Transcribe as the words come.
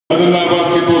Kadınlar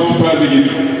Basketbol Süper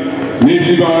Ligi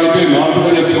Nesibe Aydın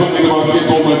Antalya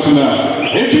basketbol maçına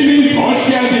hepiniz hoş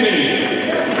geldiniz.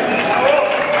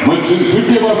 Maçın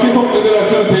Türkiye Basketbol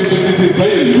Federasyonu temsilcisi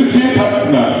Sayın Lütfiye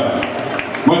Tatlılar.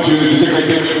 Maçı yönetecek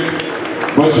hakem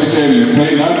başhakem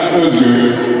Sayın Alp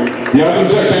Özgür,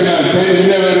 yardımcı hakemler Sayın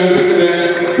Münevver Özgür'le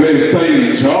ve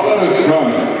Sayın Çağlar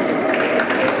Özkan.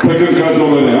 Takım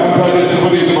kadroları Antalya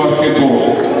 07 Basketbol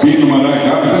 1 numara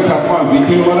Gamze Takmaz,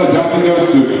 2 numara Canlı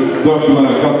Göztürk, 4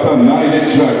 numara Kaptan Naile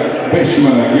Çırak, 5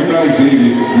 numara Gümrüz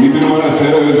Davis, 7 numara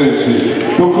Sera Özetçi,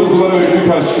 9 numara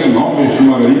Öykü Taşkın, 15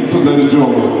 numara İlsu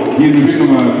Darıcıoğlu, 21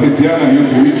 numara Tetiana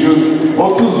Yurkeviçus,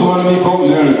 30 numara Nikol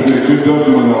Nerd ve 44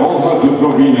 numara Olha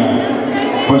Dubrovina.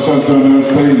 Baş antrenör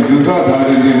Sayın Rıza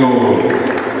Darenlioğlu.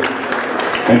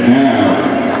 And now,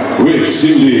 ve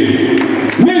şimdi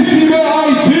Nesibe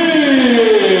Aydın!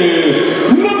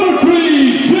 Number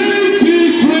 3,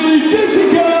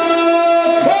 Jessica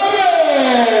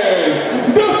Thomas!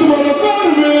 4 numara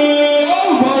Merve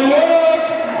Albayrak!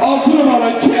 6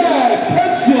 numara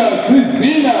Katya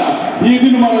Sisina!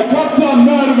 7 numara Kaptan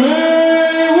Merve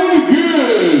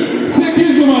Uygül!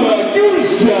 8 numara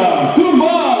Gülşah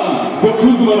Duman!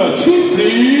 9 numara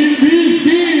Çisil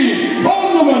Bilgi!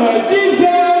 10 numara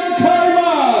Gizem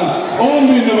Kaymaz!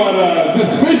 11 numara The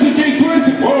Special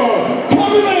K24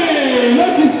 Kamile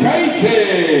Nasiskaite!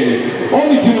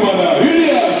 12 numara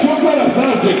Hülya Çoklara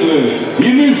Sarçıklı!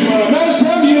 23 numara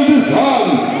Meltem Yıldızhan!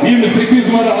 28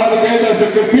 numara Harika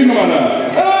Edaşa 41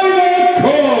 numara Aynen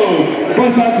Koç!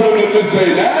 Baş antrenörümüz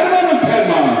Sayın Erman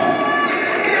Ökerman!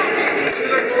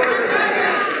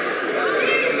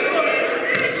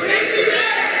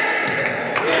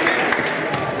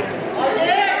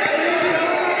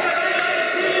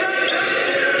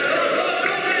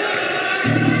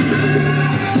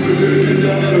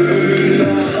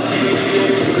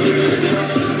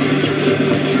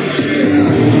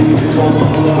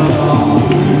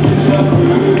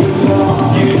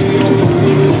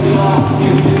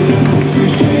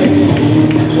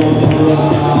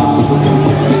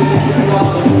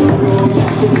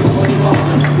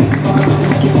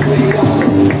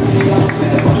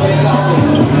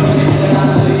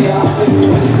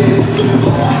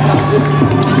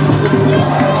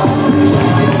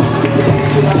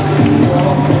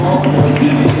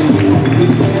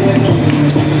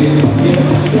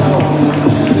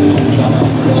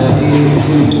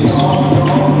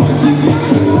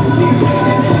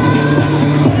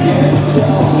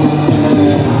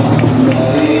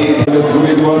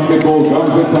 Basketbol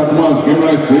Gamze Takmaz,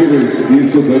 Gümrüz Davis,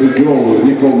 İlsu Darıcıoğlu,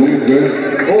 Nikol Nerd ve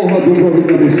Olha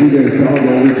Dubrovina beşiyle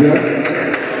sahada olacak.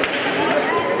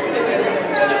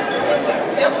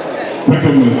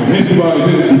 Takımımız Nesibe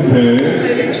Aydın ise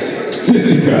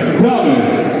Jessica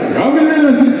Thomas, Kamile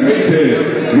Nasiskaite,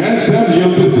 Meltem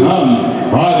Yıldızhan,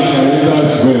 Harika Edaş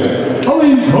ve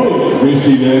Alayım Koç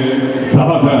beşiyle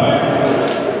sahada.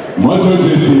 Maç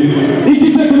öncesi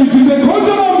iki takım içinde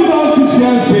kocaman bir alkış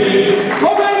gelsin.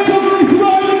 Ama en çok Nesibe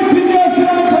Aydın için gelsin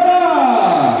Ankara.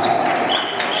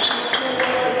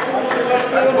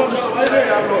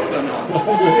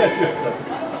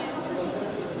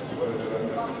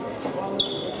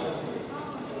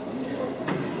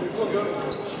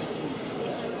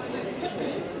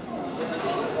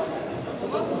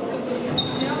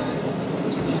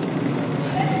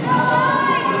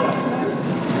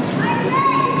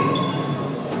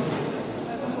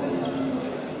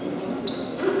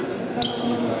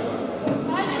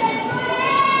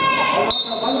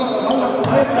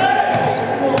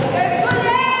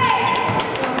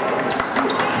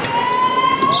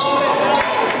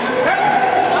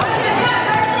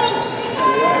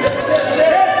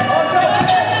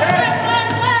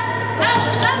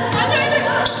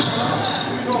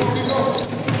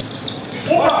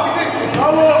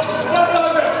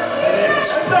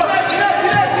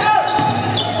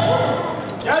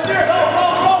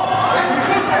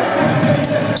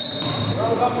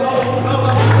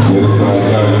 Yarı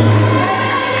sahayla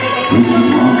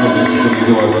bütün Antalya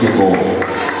 07 Basketbol.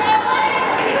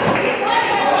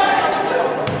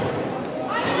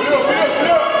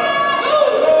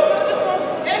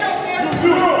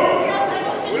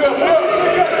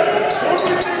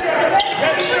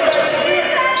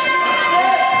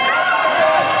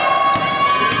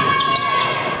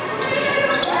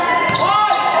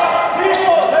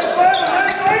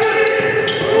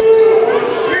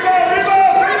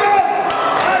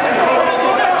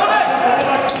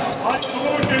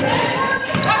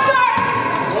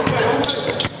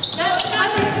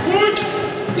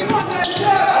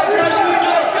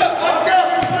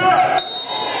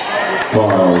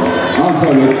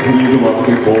 Antalya 07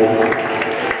 Basketbol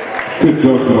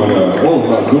 44 numara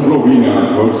Olga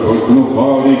Dubrovina, first personal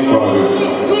foul, ilk faul.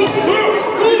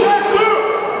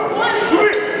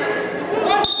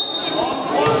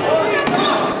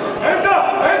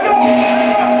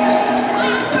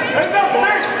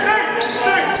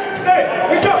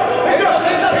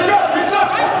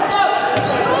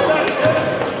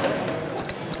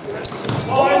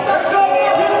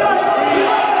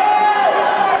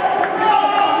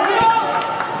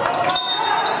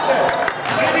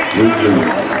 Koyuncu,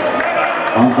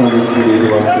 Antalya Sivri'li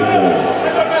basketbol.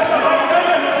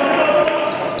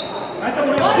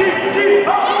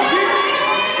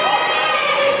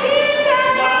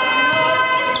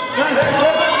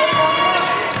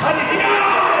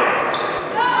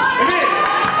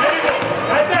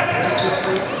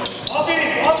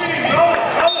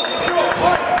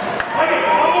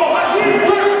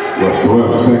 Just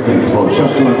 12 seconds for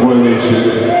shot clock violation.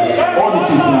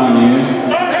 12 saniye.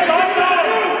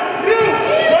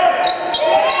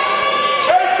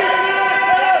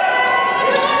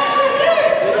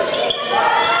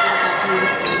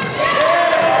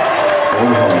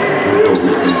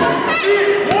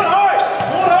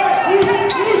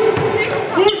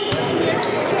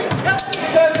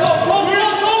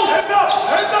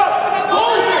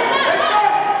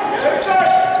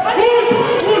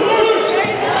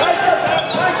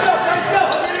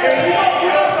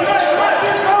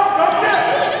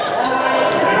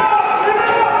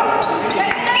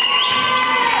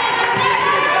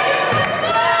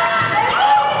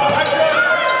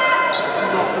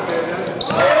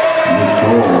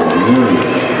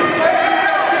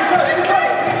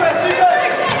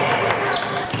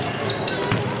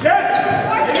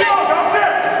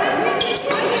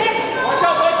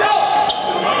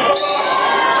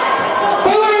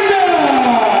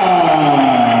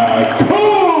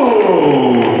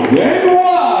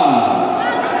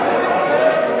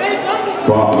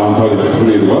 Antalya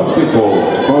Sivri'li basketbol.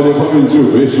 Faul Koyuncu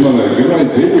 5 numara Güray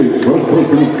Davis, first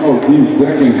person foul, team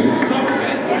second.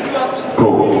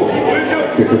 Colts.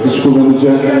 Tek atış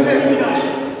kullanacak.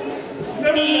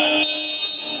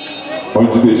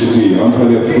 Oyuncu değişikliği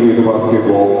Antalya Sivri'li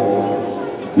basketbol.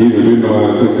 21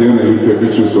 numara Tatiana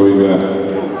Yurkapiçu soyunda.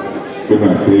 Güray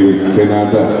Davis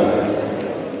kenarda.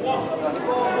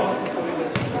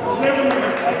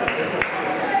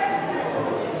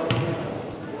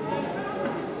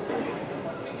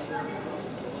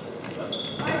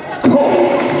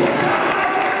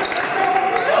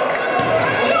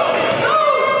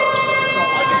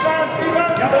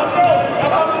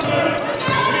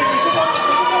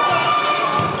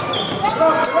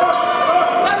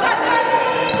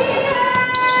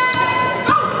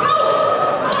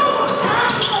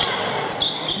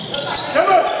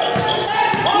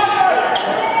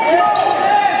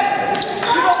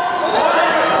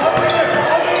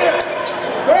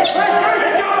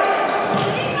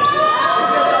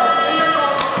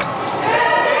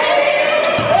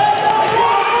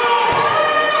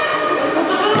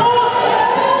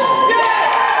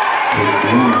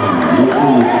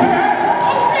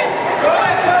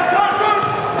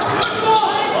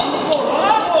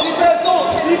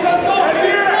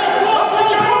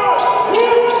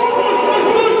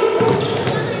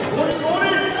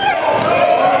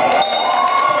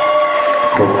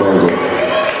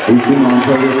 Hücum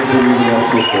Antalya Sivri'li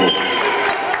basketbol.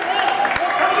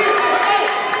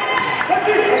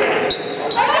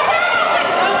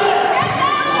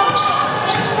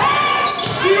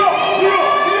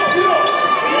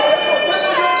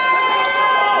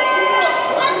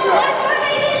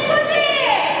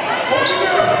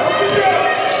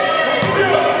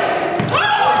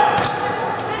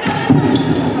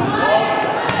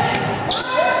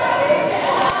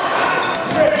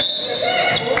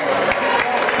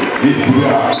 Nesibe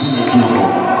Aydın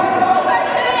hücumu.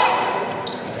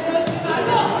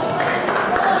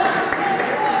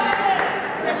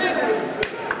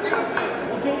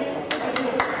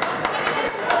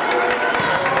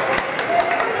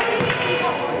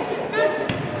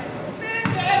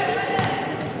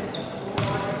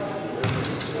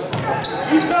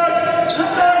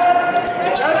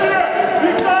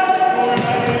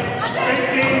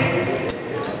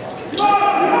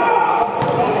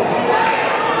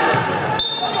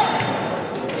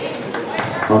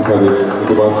 Antalya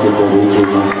Sivri'li basketbol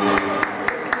hücumu.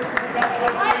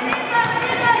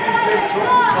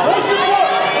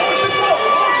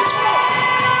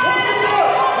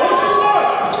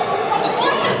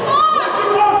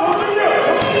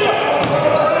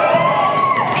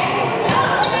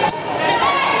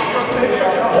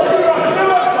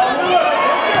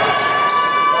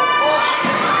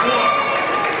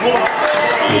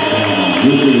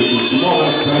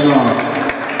 Small turnaround.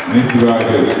 Nesibe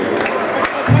Aydın.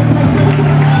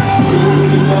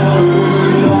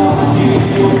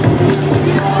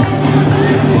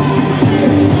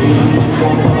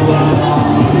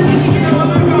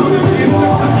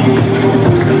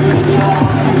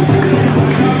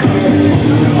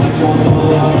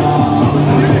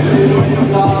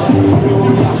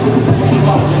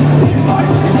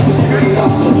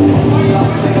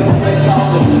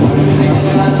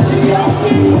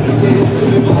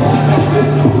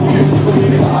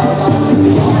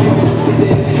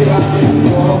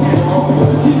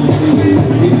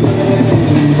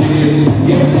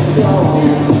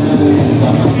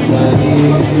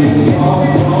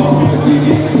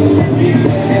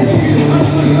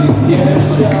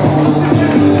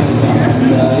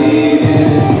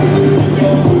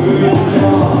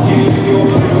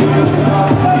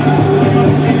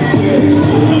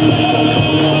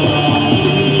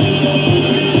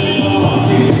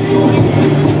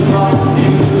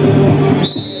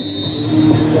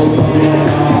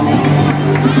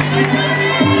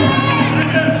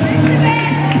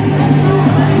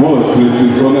 Mola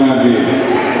süresi sona erdi.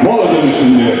 Mola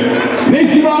dönüşünde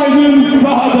Nesibe Aydın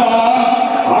sahada.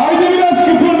 Haydi biraz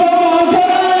kıpırdama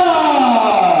Ankara.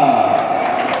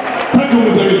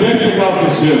 Takımımıza bir destek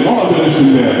alkışı mola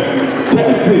dönüşünde.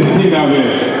 Gelsin Sina ve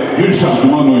Gülşah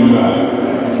Duman oyunda.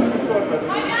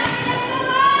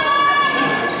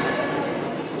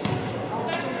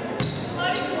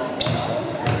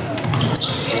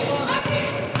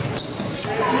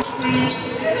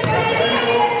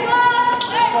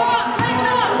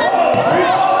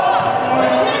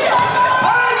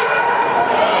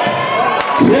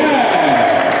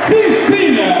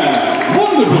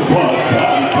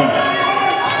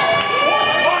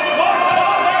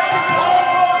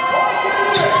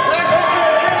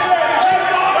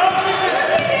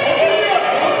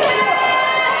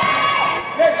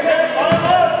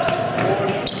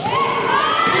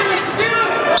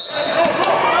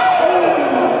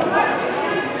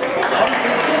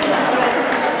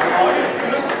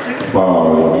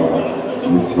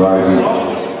 Nesibe Aydın.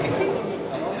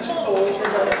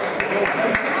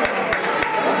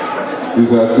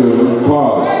 Düzeltiyorum.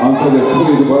 Faul. Antalya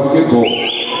 07 basketbol.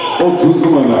 30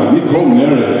 numara Nicole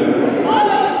Merritt.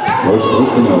 Hoş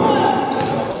personel.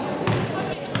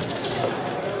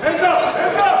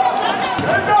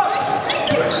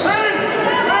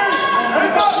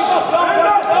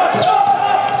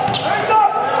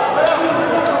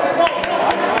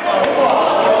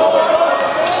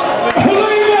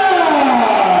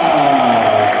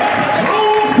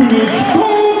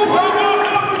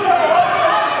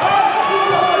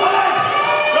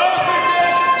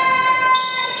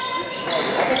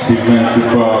 Defensive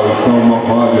foul, Salma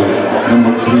Bali,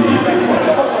 number 3.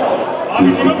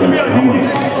 Jessica Thomas.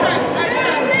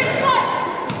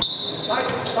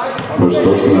 First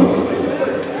personal.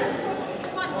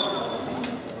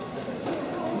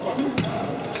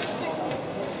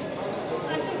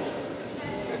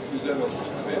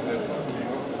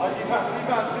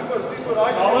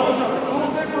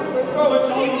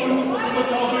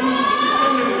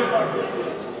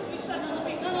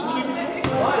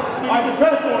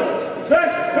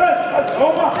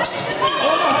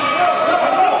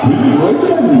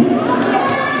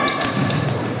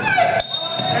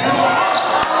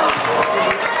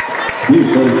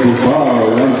 Defensive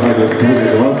foul, Antalya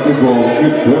 07 basketbol,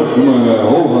 44 numara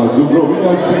Olha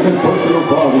Dubrovina, second personal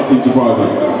foul, ikinci faulü.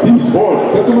 Team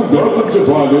Sports, takımın 4.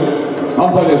 faulü.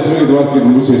 Antalya 07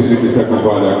 basketbol bu çeşitli takım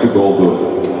faulü hakkı doldu.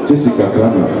 Jessica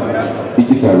Thomas,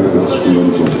 2 serbest atış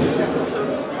kullanacak.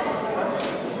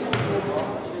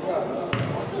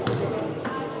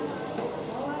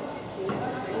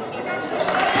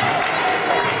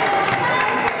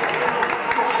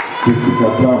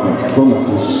 Jessica Thomas, son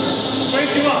atış.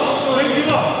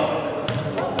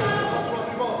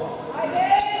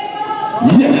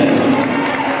 Yes!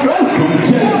 Welcome,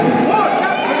 Jess!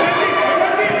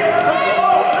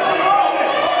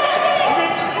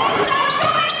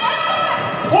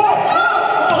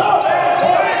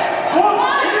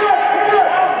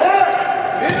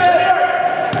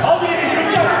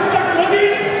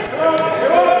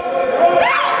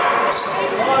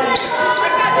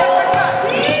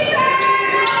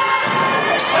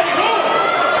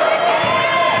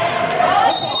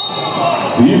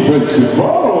 Defensive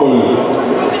foul.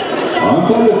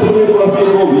 Antalya 07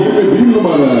 basketbol 21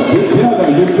 numara Tetiana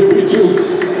Yurkevicius.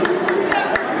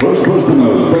 First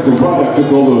personal takım faul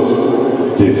hakkı dolu.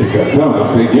 Jessica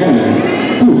Thomas again.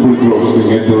 2 free throws at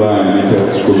the line. 2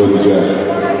 atış kullanacak.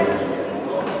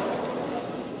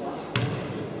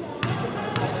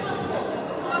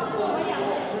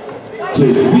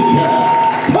 Jessica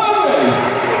Thomas.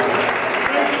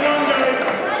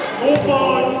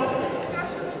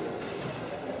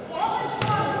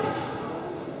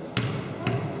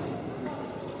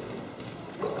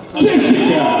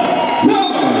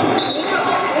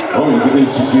 Koyuncu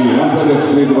değişikliği. Antalya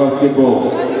Spor'da basketbol.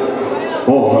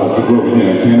 Bol hattı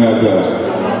Robin'e kenarda.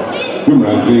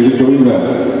 Gümrüz Davis oyunda.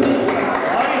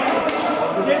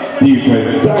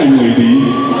 Defense time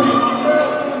ladies.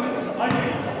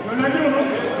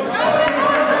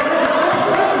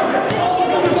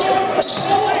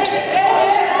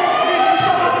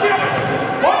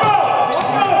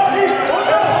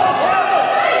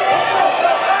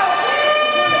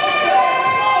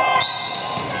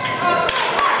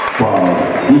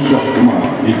 Üç yaptım ha,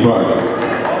 ilk vardı.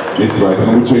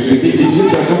 Nesibe'den bu çekteki ikinci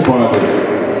takım faali.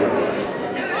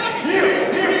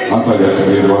 Antalya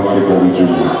Spor'da basketbol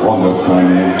hücumu. 14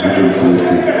 saniye hücum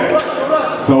süresi.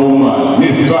 Savunma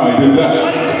Nesibe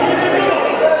Aydın'da.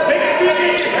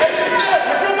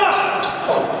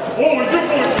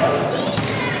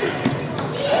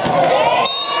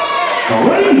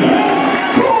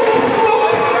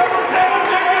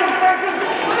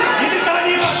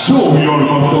 Show your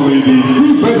muscle ladies.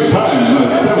 Defense time.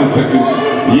 7 seconds.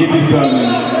 7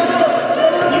 saniye.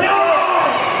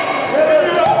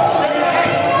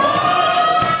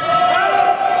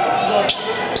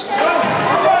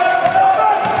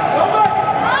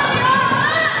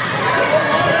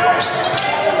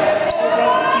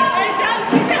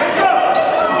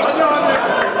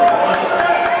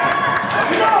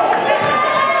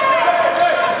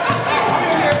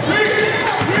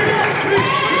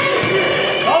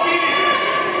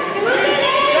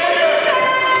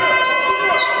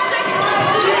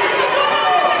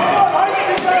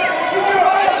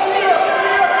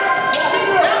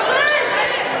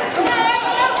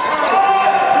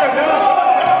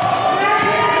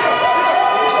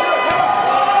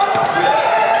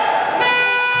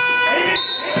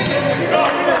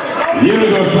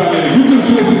 Hücum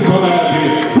süresi sona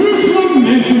erdi. Hücum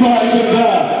Nesibe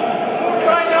Aydın'da.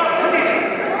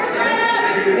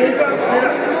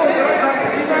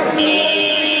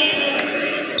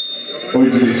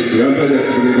 Oyuncu değişikliği. Antalya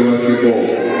Spor'da basketbol.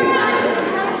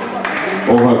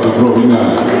 Oha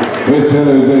Dubrovina ve Sera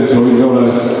Özenç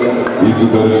oyundalar. İsu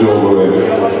Darıcıoğlu ve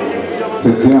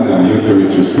Tetiana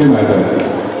Yurkovic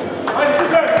kenarda.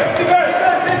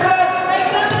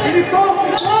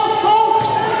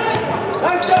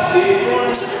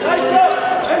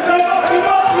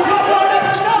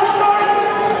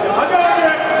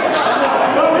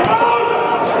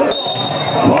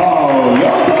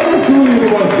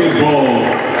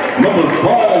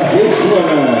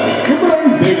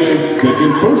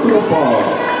 Second personal foul.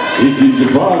 İkinci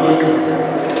faul.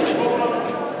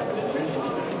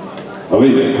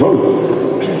 Aydın Coates.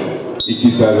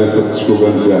 2 serbest atış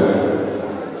kullanacak.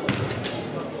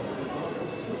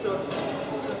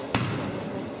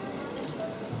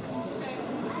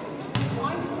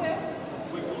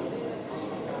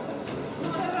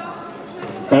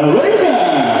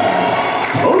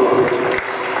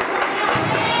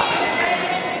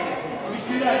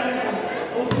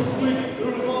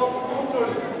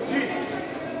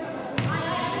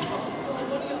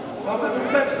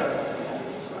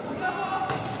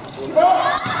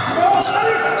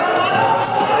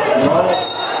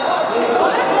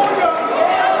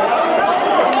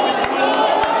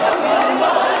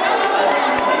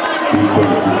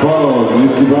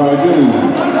 Nesibe Aydın,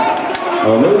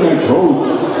 Aydın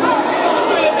Coates.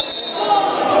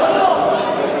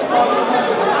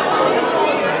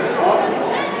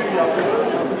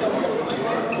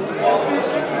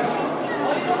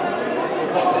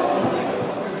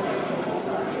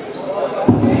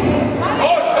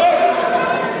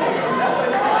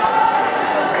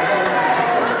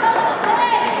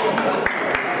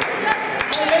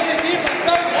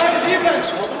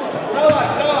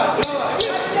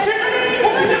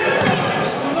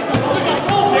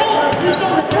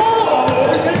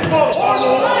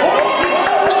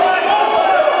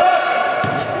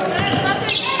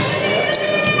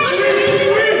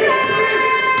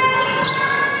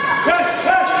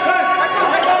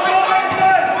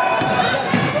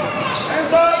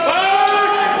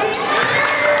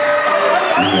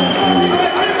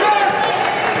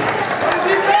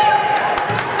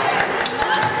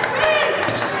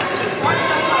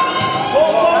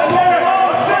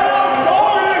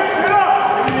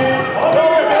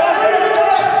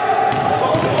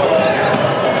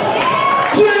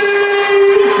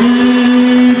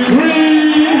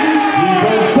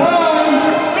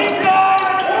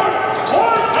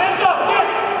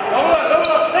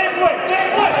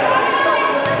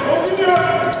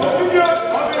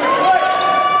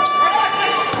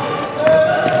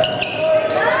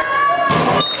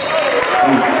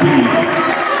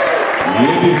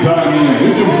 saniye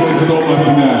hücum süresi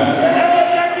dolmasına.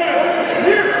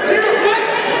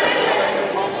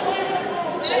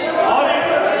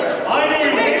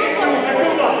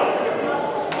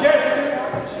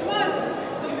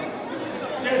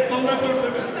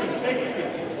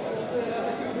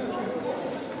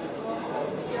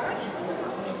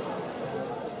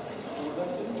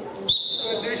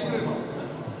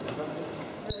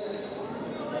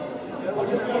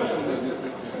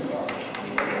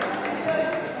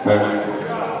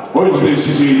 Oyuncu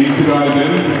değişikliği Nesibe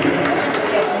Aydın.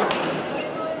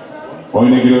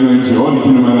 Oyuna giren oyuncu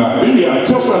 12 numara Hülya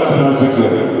Çoklara saracaklı.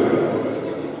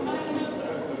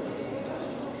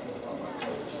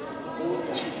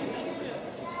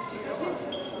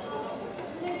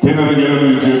 Kenara gelen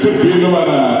oyuncu 41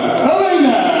 numara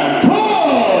Antalya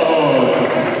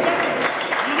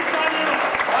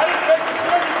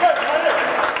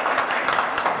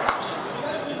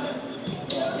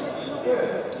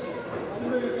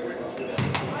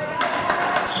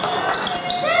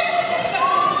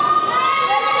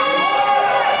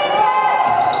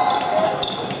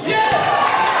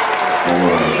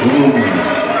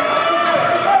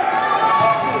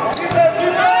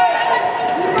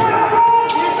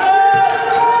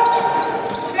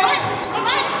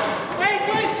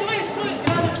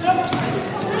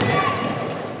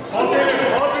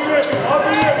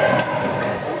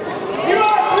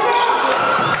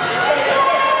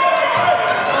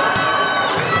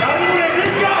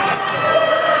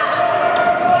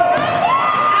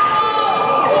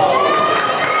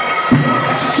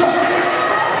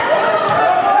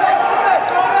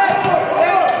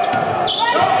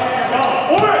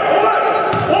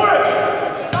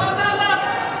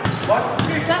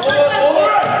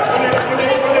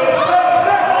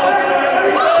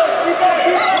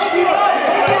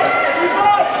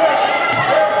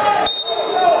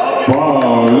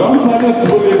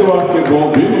 07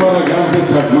 basketbol 1 numara Gamze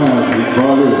Takmaz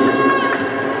İkbalü.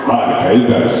 Harika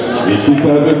Eldaş. 2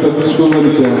 serbest atış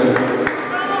kullanacak.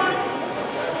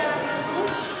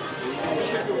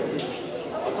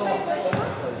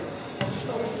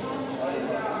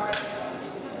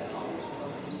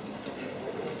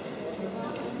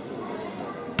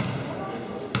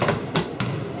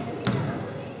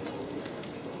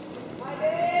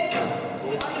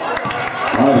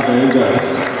 Harika Eldaş.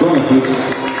 Son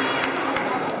atış.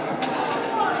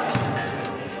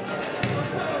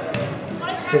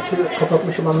 Sesi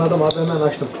kapatmışım anladım abi hemen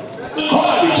açtım.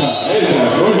 Harika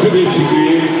Eldaş oyuncu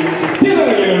değişikliği.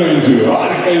 Kenara gelen oyuncu.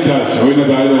 Harika Eldaş oyuna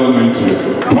dahil olan oyuncu.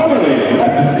 Kamale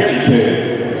Lasis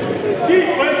Kayte.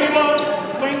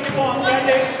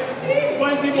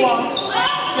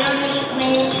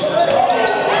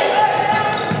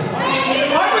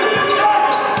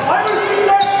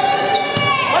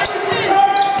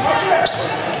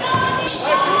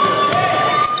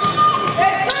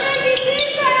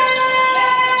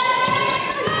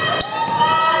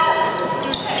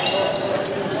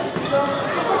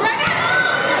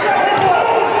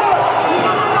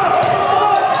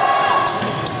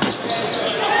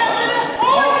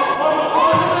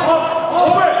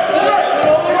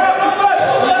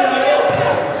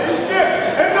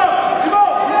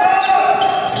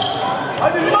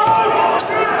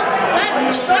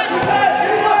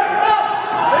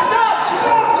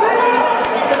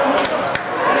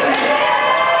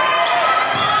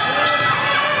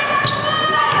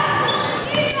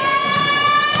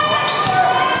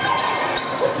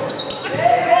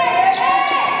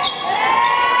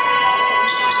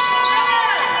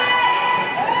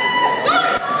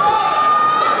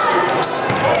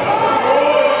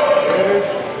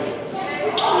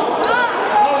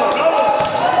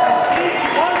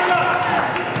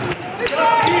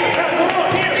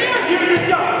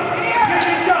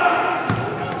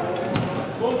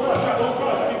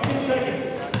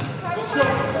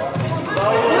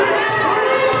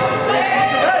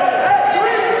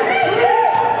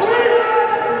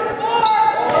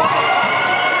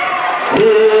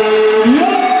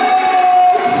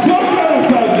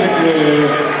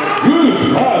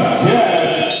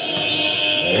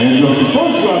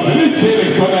 21.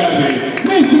 Çeyrek sona erdi.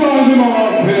 Nesibe Aydın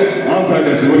 16,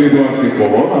 Antalya 07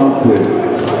 Basketbol 16.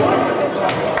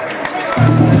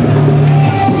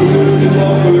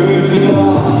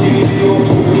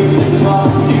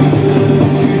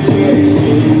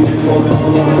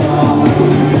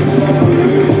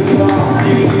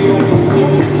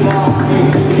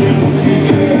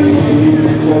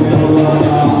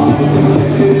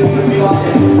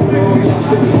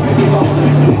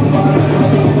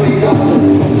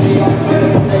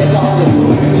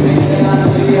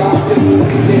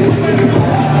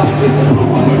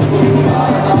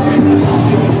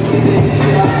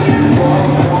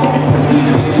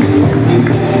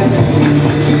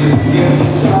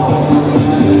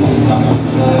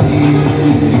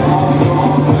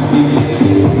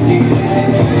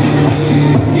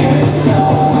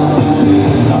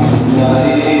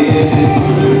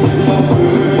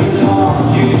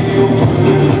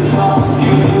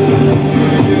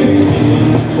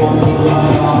 We'll be right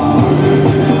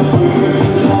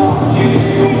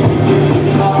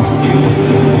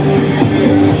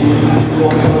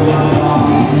back.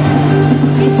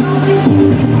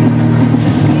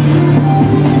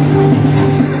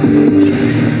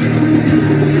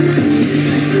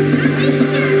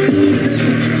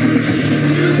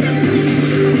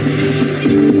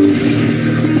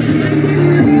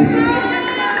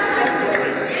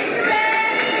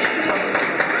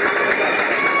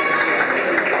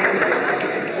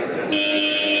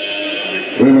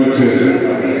 Ve maçın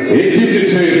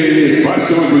ikinci çeyreği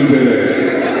başlamak üzere.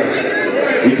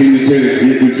 İkinci çeyrek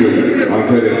ilk hücum.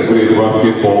 Antalya 07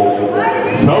 basketbol.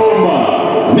 Savunma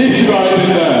Nesibe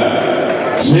Aydın'da.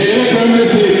 Çeyrek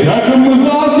öncesi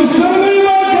takımımızı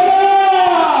alkışlarıyla arkadaşlar.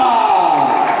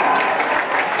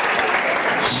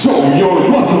 Show your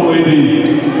muscle ladies.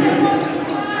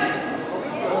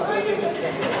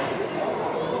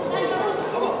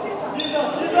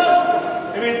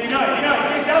 Evet, Dina,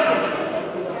 gel.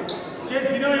 Kes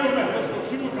Dina'yı oradan.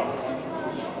 Şunu kal.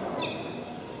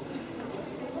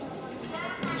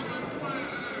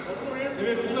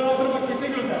 Evet, bunları aldırıp kete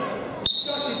gönder.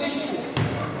 Uçak kete gitsin.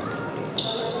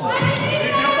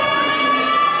 Evet, yap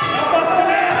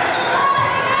baskını.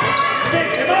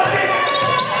 Evet, devam et.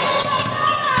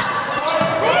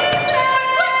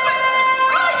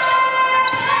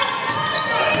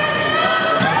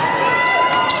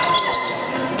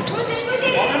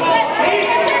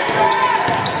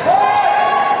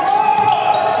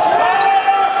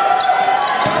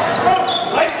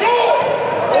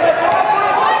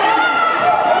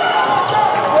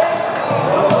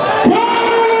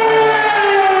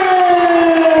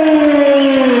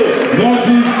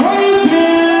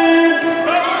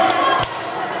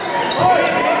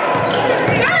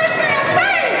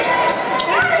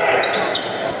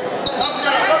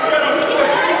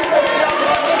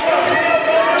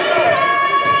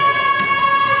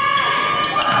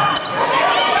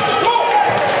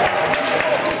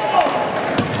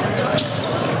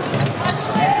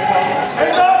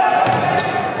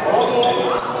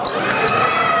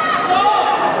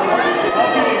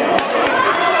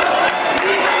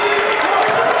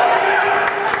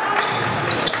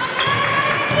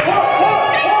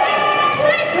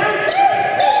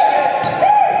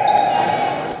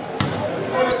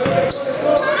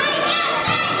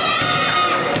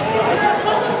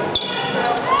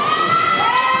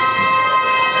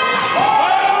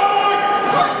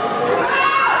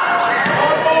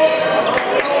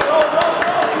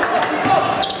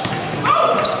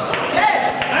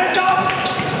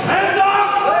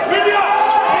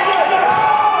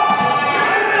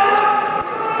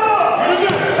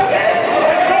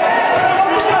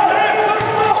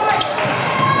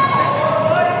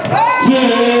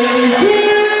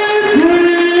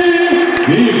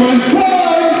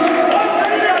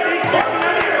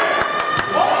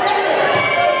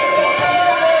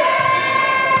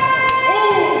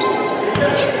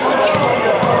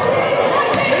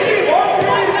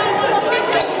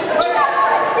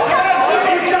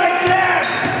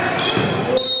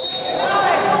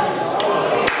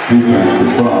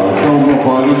 Savunma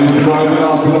faali Nesibe Aydın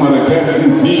 6 numara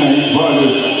Kersin Sina itibari.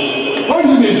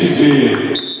 Oyuncu değişikliği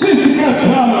Jessica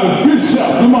Thomas,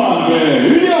 Gülşah Duman ve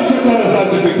Hülya Çakar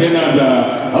Azarcıklı kenarda.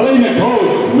 Aleyna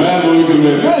Coates, Merve Uygur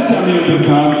ve Meltem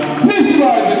Yıldızhan Nesibe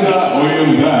Aydın'da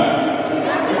oyunda.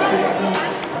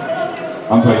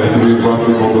 Antalya 07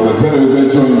 basketbolda da Sera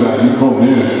Özelci oyunda Nikol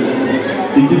Nehir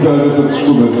 2 serbest atış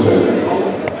kullanacak.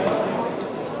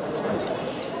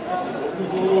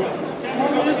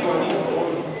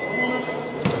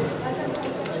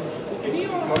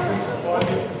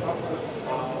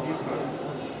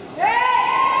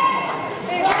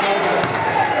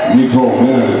 Nikol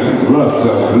Nehir,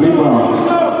 Russia, rebound.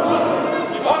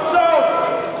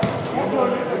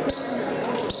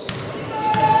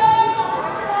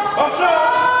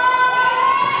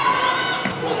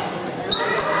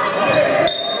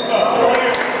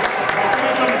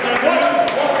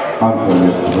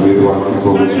 Antalya 07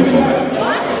 basketbol için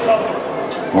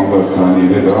 14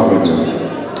 saniyeyle devam ediyor.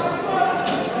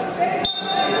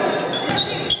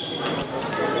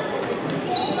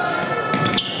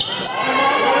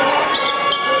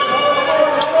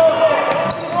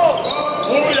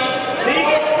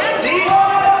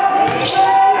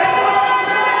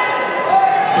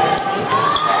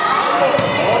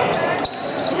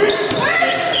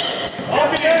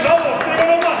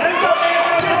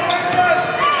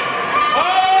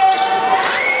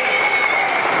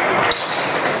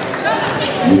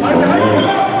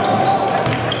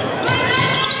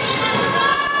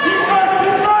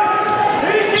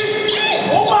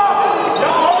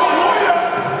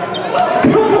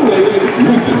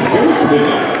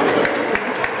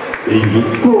 Easy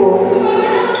score.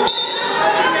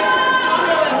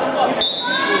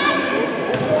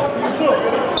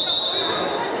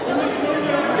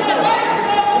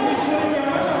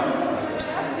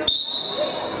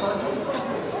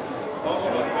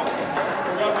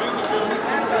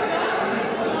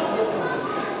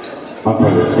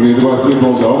 Antalya 07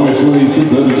 basketbolda 15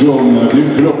 Muhlis'in tanıcı olmayan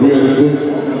bir flop uyarısı.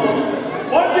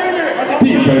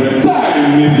 Defense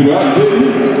time Nesibe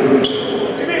Aydın.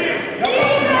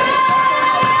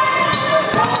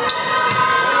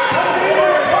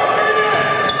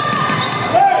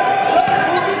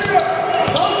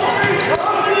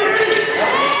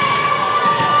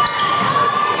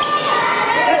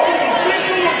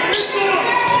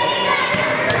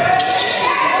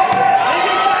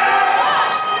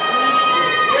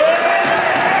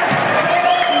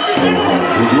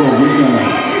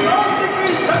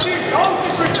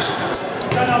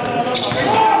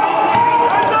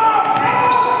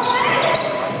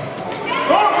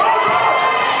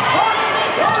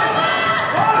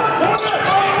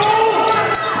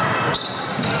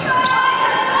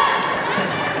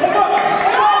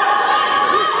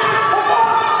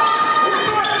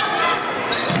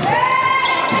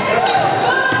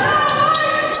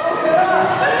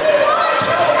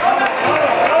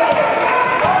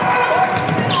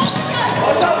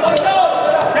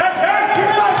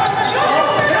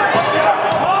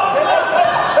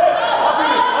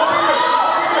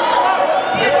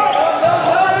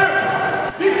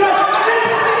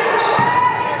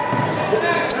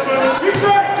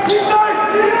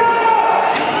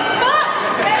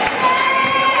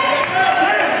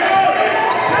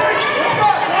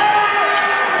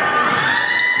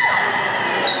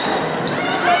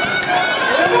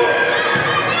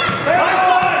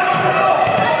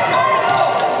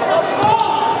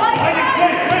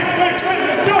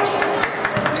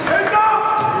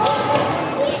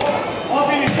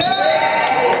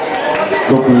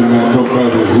 Top oyundan top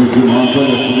verdi. Hücum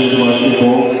Antalya Süreli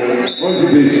Basketbol.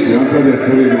 Oyuncu değişikliği Antalya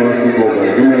Süreli Basketbol'da.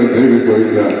 Gümrüz Davis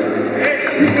oyunda.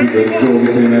 Nesibe Çoğlu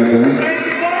kenarda.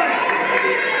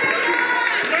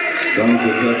 Dans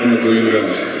Çakmaz oyunda.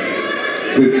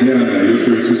 Tetiana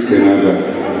Yukovic kenarda.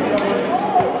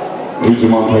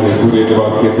 Hücum Antalya Süreli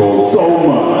Basketbol.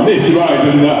 Savunma Nesibe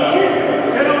Aydın'da.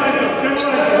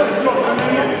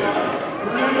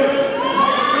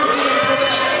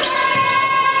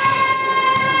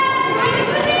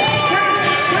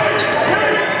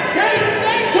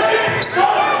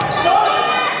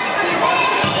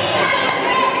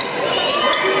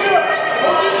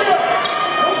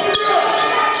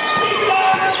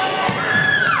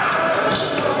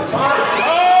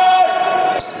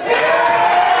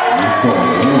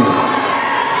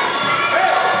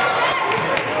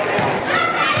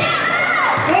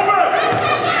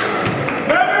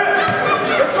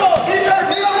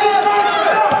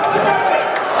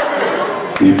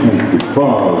 Defensive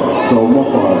foul, savunma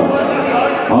faul.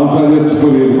 Antalya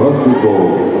 07 Basketbol,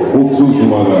 30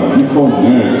 numara,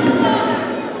 Nesibe.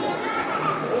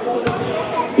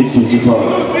 İkinci faul.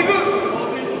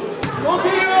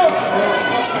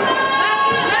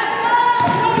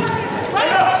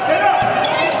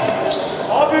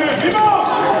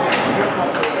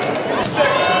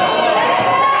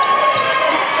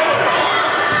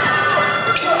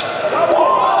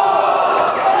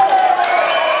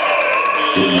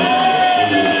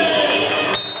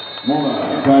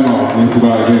 Mola, time out, Nesibe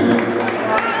Aydın.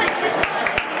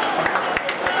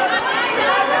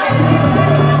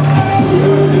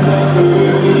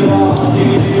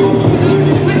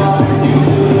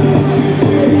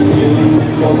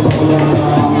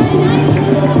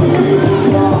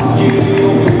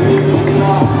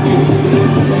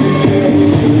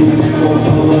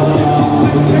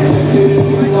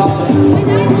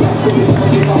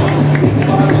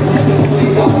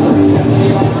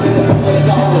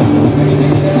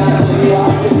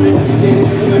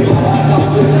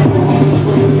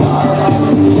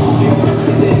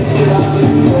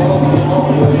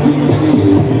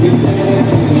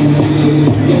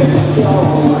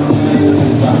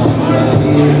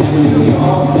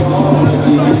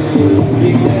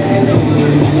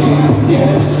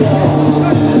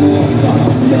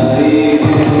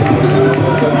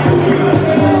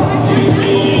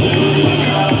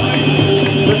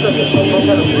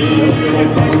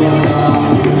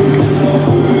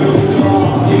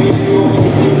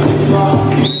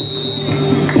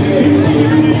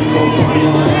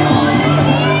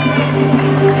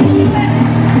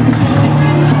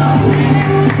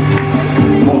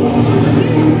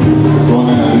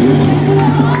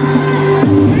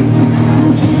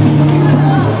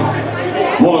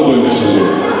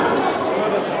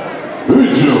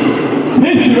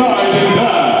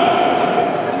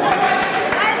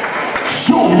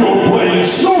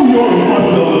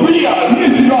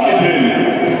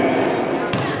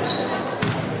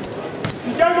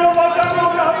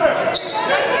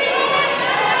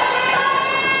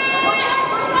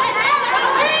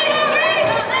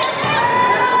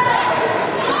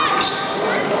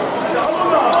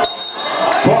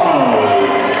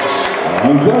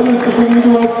 Antalya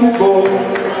 07 Basketbol.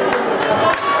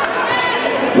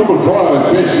 Number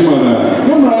 5, 5 numara,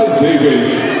 Muhlis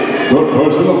Davis. 4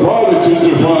 personal foul, 3.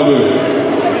 faul.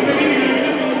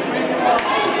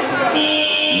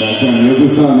 Berkan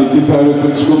Yıldızhan 2 serbest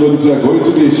atış kullanacak.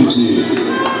 Oyuncu değişikliği.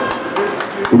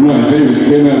 Muhlis Davis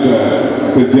kenarda.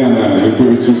 Tetiana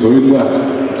Yukovic oyunda.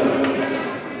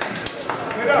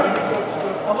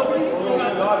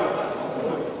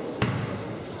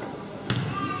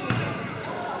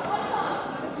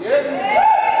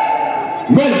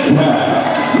 Meltem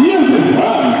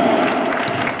Yıldızhan.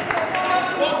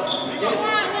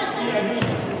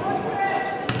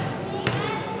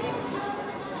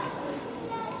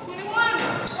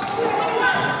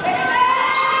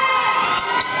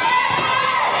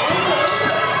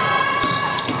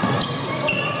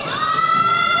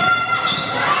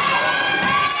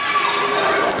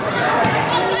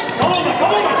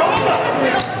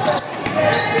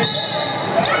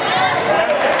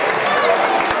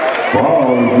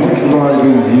 Nesibe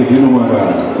Aydın 7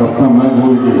 numara. Kaptan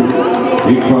Koyuncu.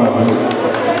 İlk parı.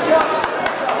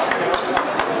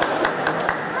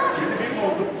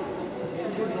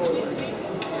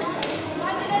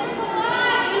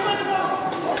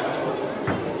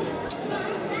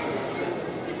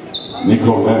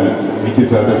 Nikol Mehmet. 2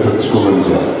 serbest atış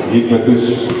kullanacak. İlk atış.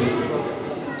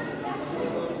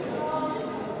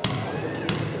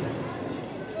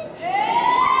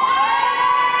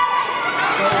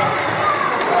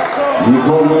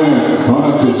 Nikol Mehmet. Son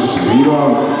atış.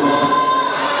 Rebound.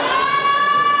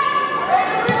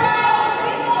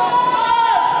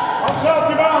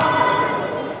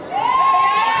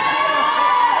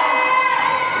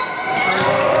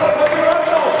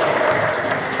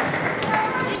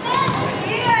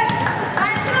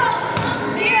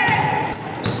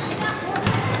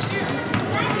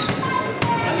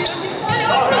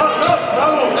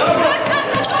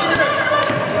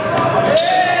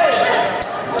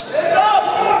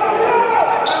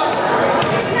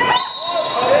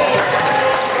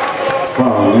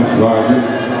 Nesibe Aydın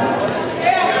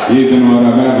 7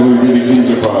 numara Mervoy bir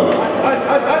ikinci faul.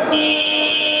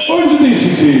 Oyuncu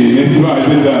değişikliği Nesibe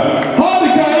Aydın'da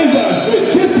harika Eldaş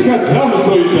ve Jessica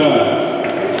Tramusoy'da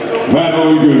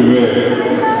Mervoy ve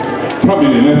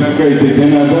Kamile Nesibe'yi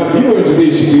kenarda bir oyuncu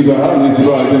değişikliği daha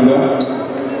Nesibe Aydın'da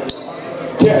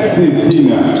Kelsi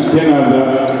Sina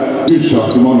kenarda 3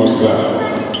 şartman oyunda.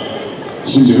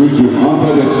 Şimdi hücum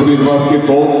Antalya Spor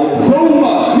Basketbol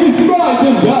savunma Nesibe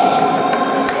Aydın'da.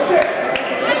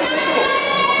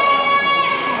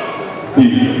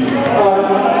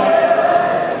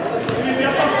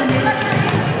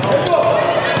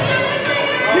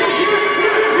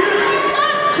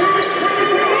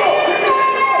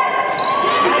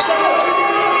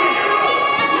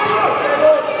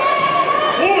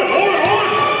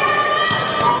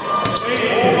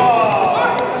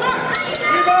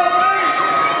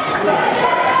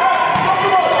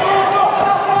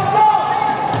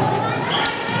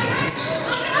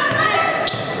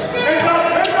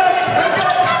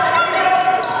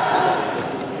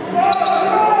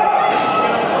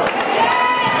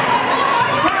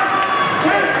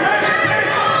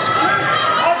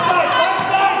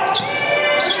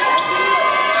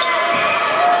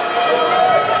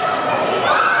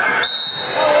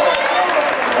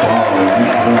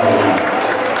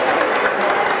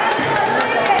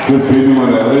 Bir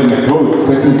numara Aleyna Coach,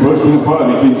 second person faal,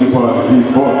 ikinci faal, team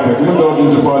sport. Takımın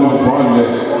dördüncü faali bu faalle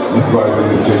Nesibe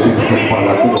Aydın'ın çektiği kısa faal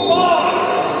hakkı oldu.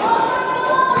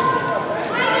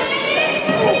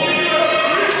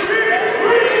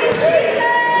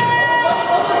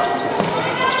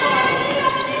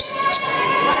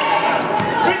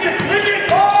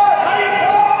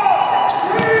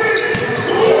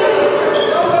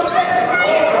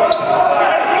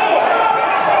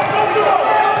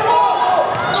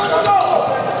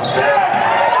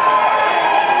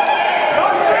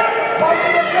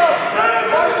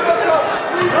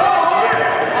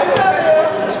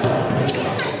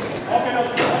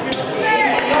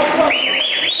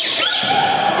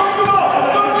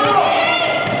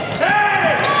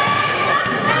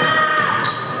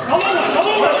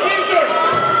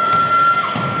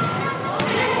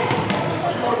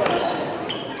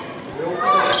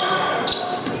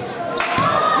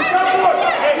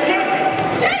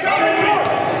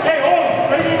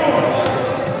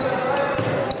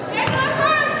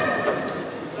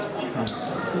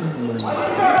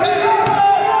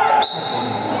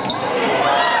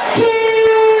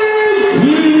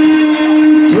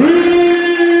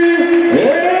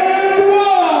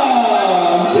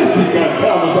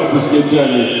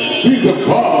 Geçerli. Bir de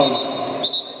faul.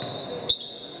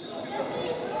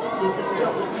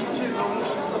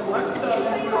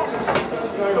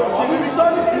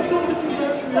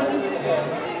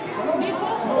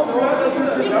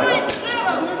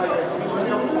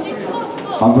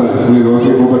 Antalya Spor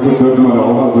Basketbol'da 44 numara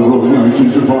Aydın Robin'in 3.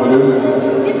 faulü.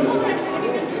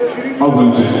 Az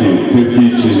önceki tepki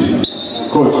için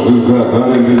Koç Rıza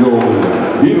Darendeli oldu.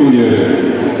 Bir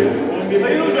uyarı.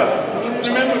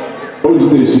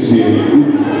 Oyuncu değişikliği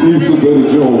İlsu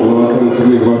Darıcıoğlu Antalya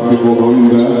Spor Basketbol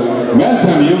oyunda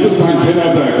Meltem Yıldızhan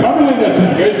kenarda Kamile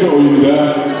Nesibe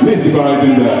Nesibe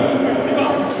Aydın'da.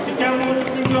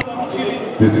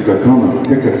 Jessica Thomas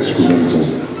tek atış kullanacak.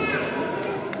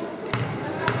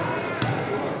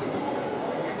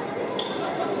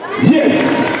 Yes!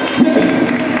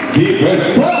 Yes!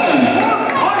 Defense time!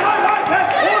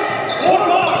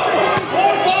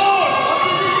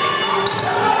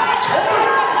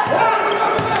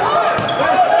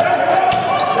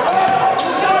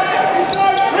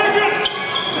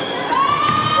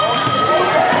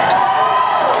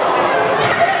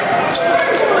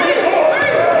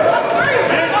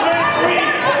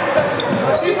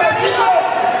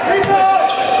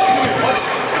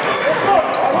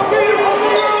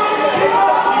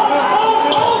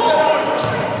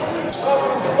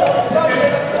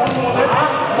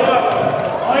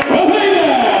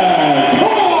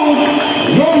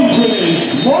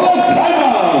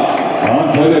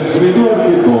 Antalya Spor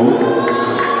Basketbol.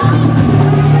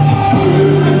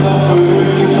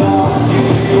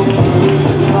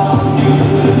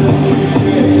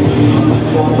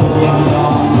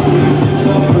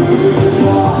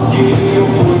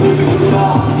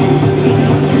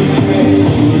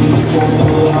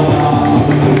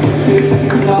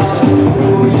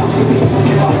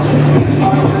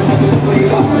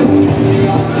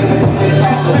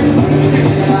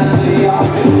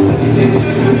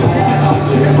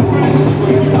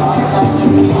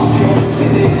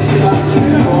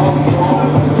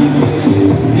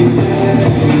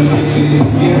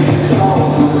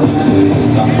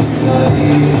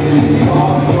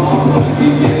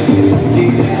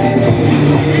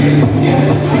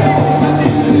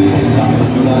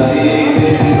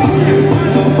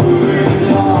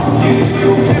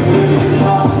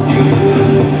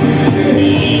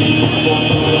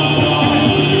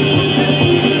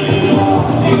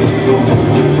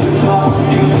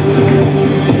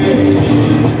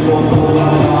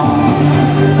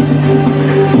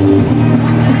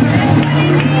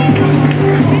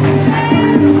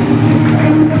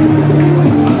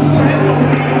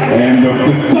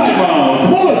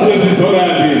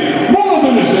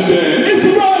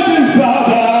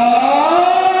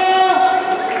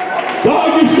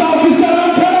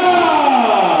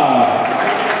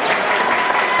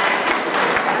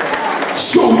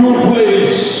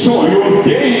 Show your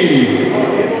game.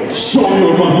 Show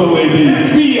your muscle,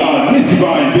 ladies. We are Nesibe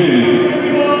Aydın.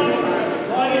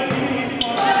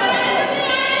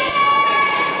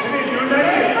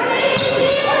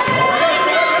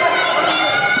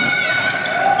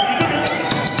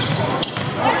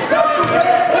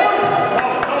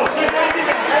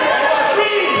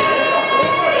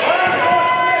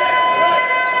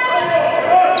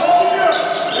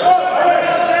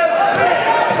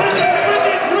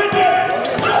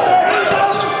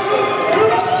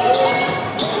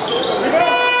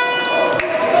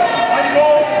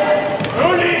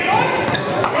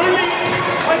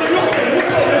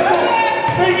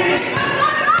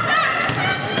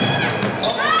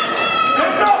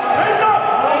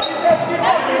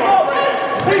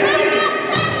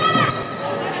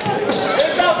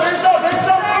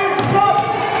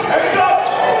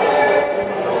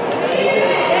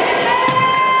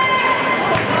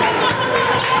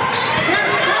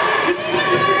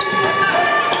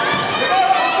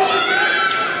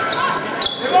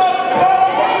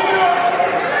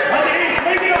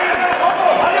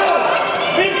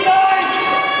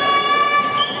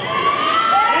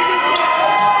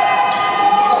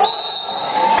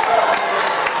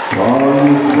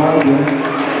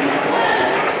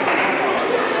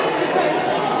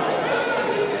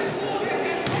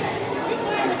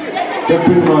 Tek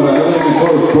bir numara Aydın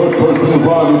Kors, 4 personal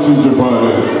foul, 3.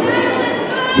 faulü.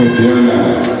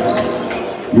 Tetiana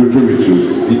Gürkevicius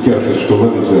 2 atış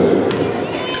kullanacak.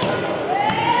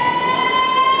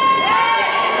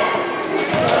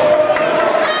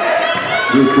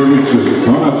 Gürkevicius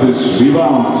son atış,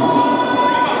 rebound.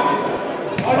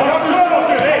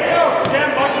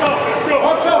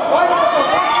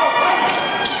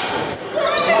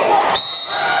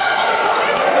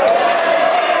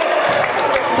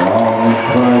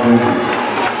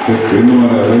 Tek bir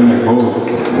numara Aydın Kors,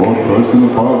 4 personal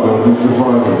foul, 4.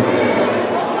 faulü.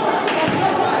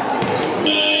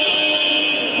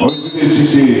 Oyuncu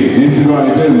değişikliği Nesibe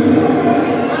Aydın.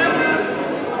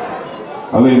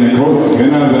 Aydın Kors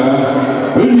kenarda.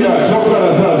 Hülya çok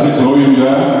azarcıklı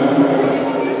oyunda.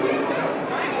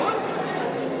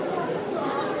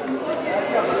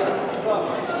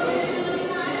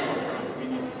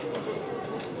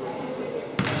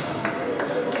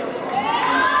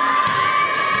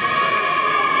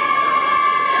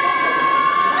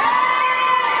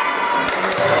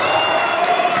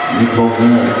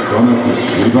 Son atış,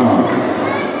 rebound.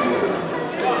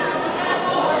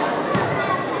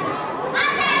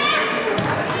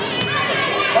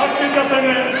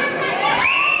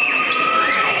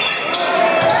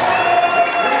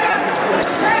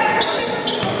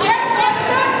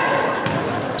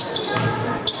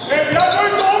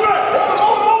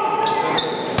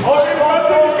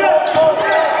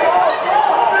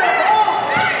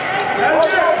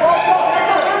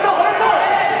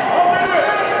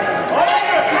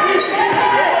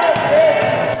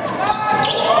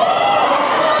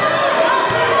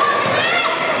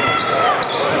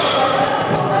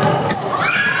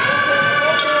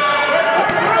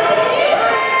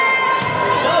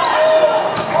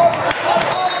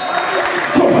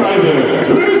 başladı.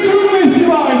 Hücum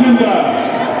Nesibe Aydın'da.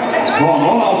 Son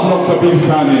 16.1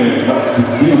 saniye. Last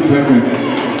 16 seconds.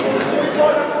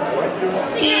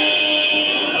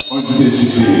 Oyuncu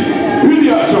değişikliği.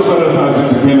 Hülya çoklara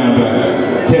sarcıktı kenarda.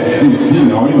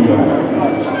 Kesin oynuyor.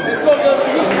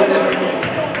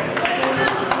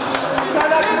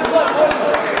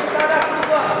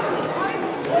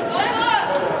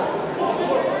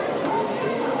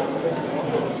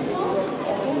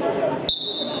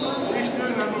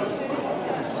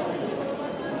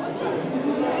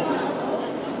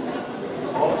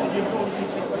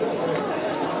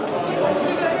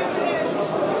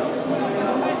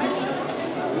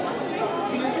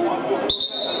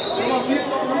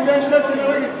 Gençler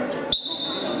kenara gitsin.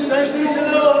 Gençleri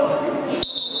kenara alın.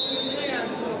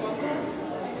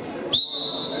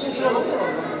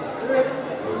 Evet.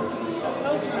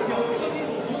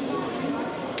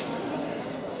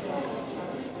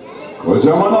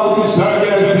 Kocaman alkışlar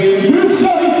gelsin.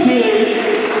 Gülşah için.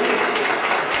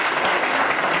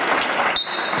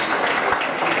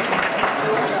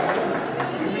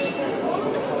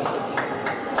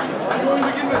 Oyuncu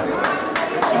girmedi.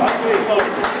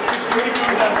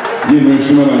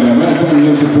 23 numarayla Mert'in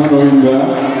Yıldızhan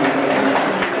oyunda.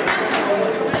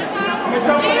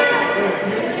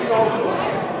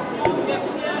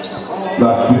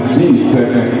 Last 16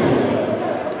 seconds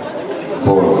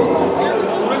for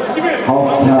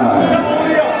half time.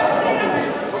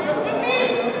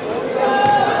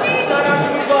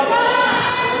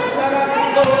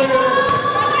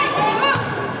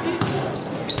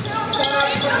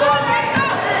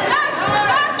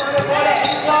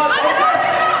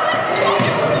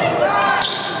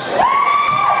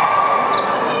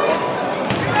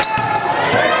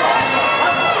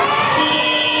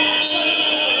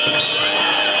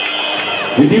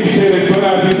 İkinci çeyrek sona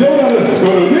erdiğinde orada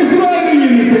skoru Nesibe Aydın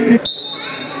 28.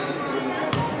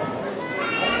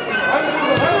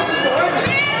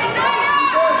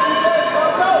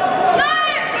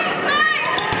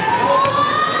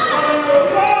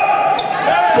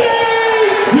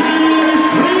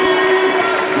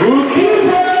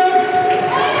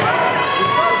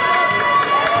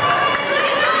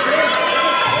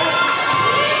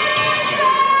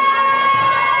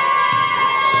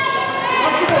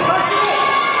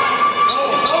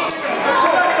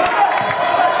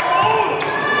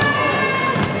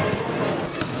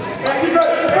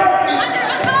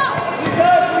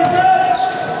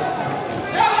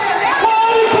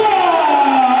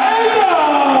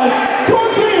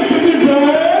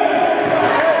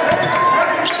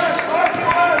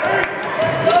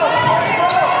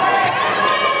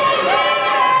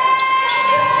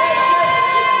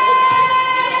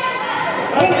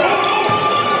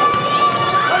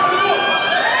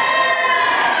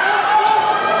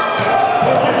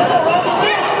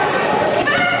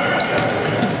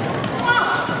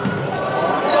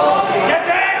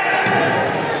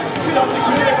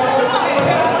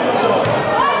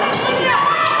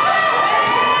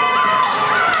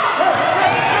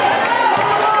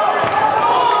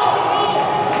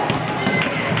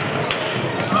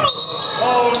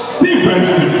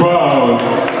 Defensive foul.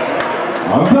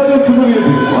 Antalya 07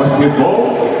 Basketbol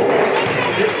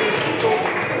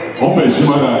 15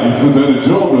 numara İsu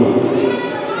Darıcıoğlu.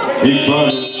 İlk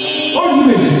faul. Oyuncu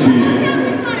değişikliği.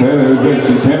 Sera Özel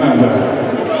için kenarda.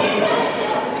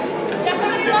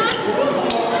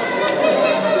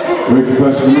 Öykü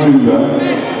Taşkın'ın oyunda.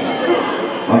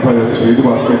 Antalya 07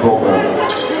 Basketbol'da.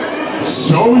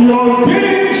 Show your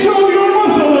game, show your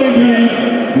muscle ladies.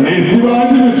 Nesibe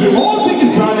Aydın hücum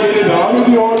 18 saniyeyle devam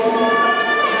ediyor.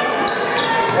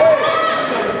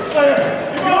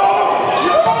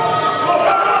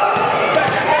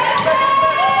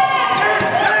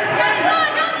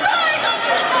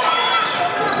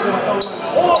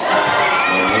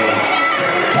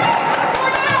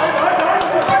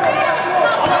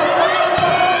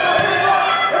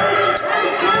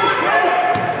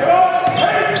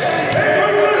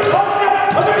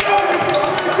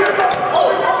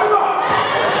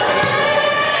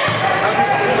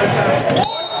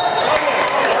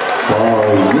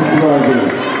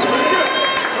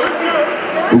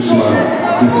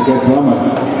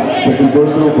 Second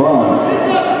personal foul.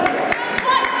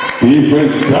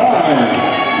 Defense time.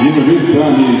 21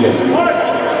 saniyeyle.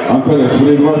 Antalya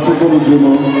 07 Basketbol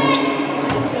hücumu.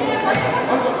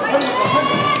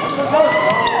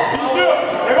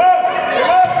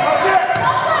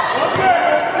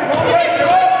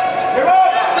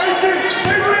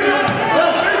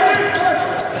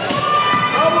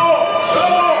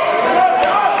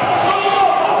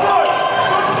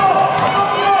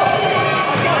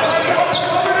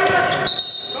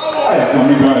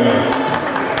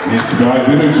 Nesibe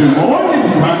Aydın hücumu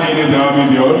 17 saniyeyle devam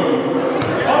ediyor.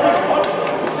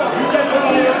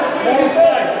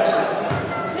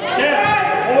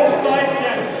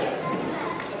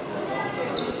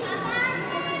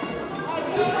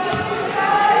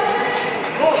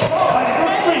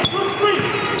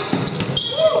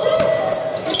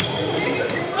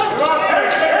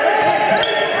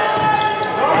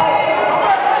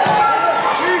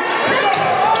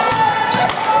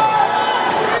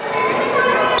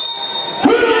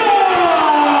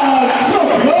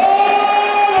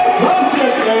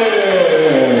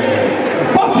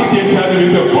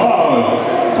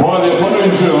 Faal yapan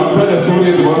oyuncu Antalya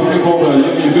 07 basketbolda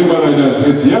 27 numarayla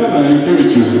Tetiana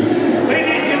Yurkeviçius.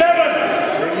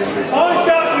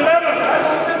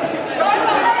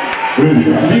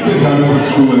 Bir de serbest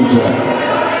atış kullanacak.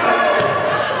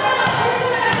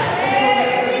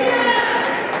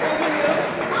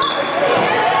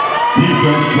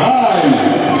 Defense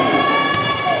time.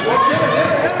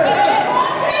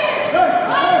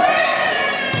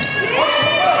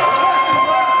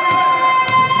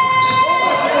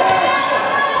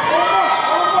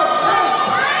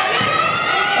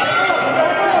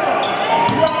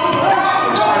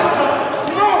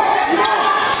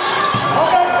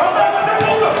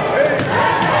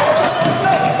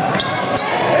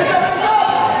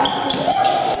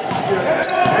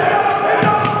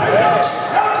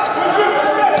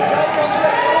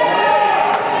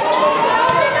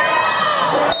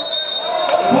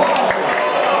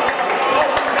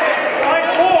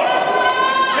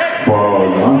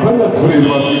 Antalya 07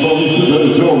 basketbolcusu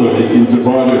derece oluyor. İkinci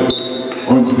faali.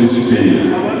 Oyuncu değişikliği.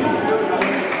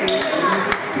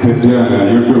 Tetiana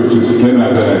Yurkeviçius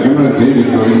kenarda. Gümrüz Davis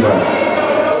oyunda.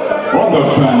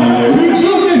 14 saniye.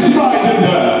 Hücum Nesibe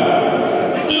Aydın'da.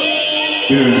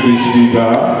 Bir oyuncu değişikliği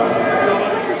daha.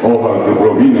 Oval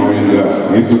Dubrovina oyunda.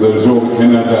 Nesibe Dereceoğlu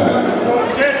kenarda.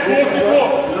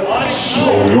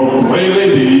 Show your play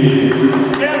ladies.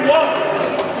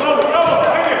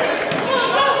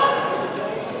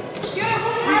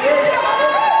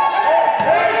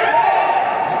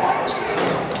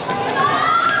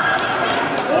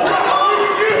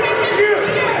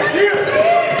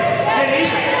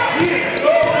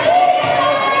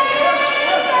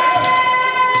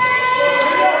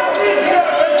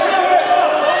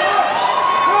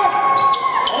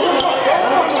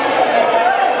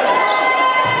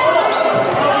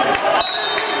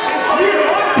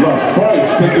 Last 5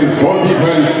 seconds for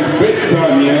defense. 5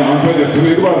 saniye Antalya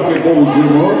 07 basketbol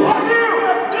hücumu.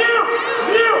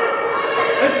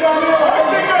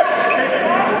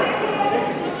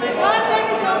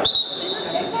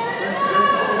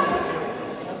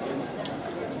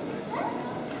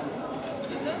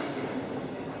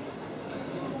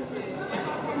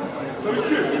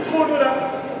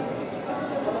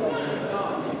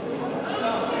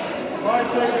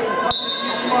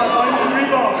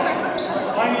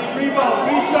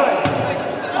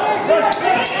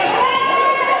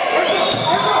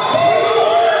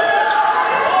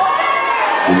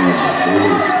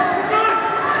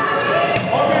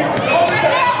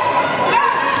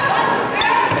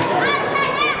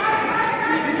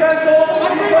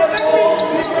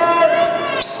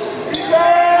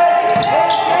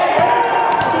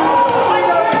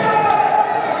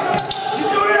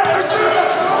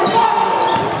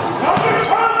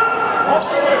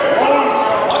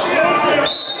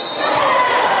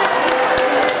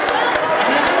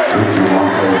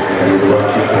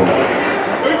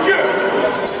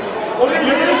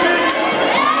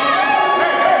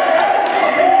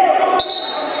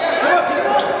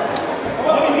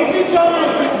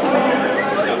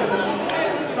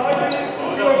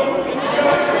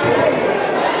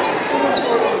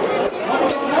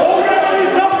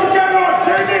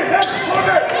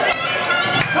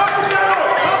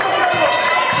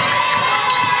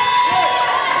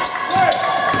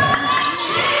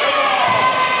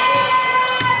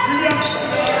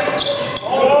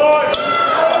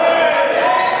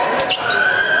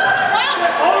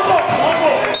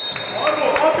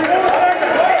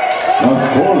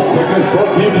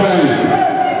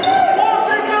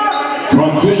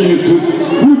 Continue to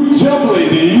good job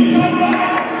ladies.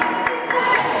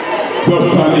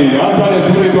 4 saniye Antalya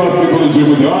 07 basketbol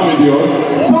hücumu devam ediyor.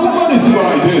 Savunma Nesibe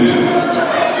Aydın.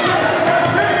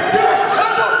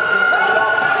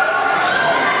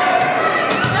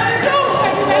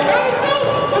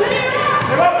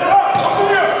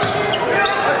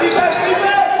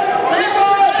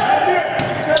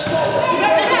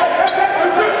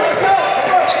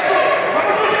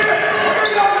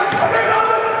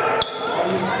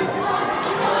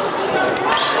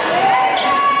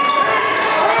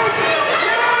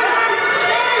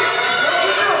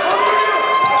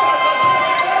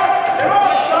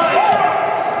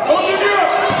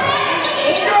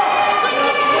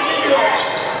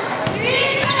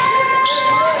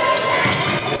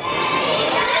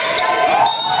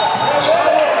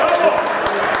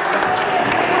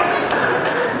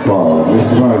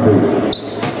 Nesibe Aydın.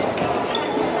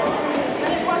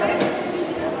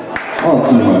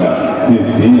 6 numara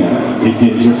Sinsinya.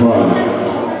 İkinci faul.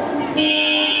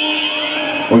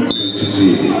 12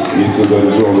 değişikliği. Yusuf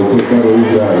Arıcıoğlu tekrar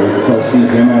oyunda. Taşkın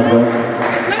kenarda.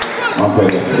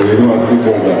 Antalya Spor'u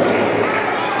basketbolda.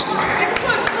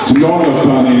 Şimdi 14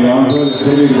 saniyeyle Antalya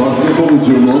Spor'u basketbol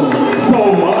ucumu.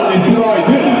 Savunma Nesibe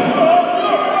Aydın.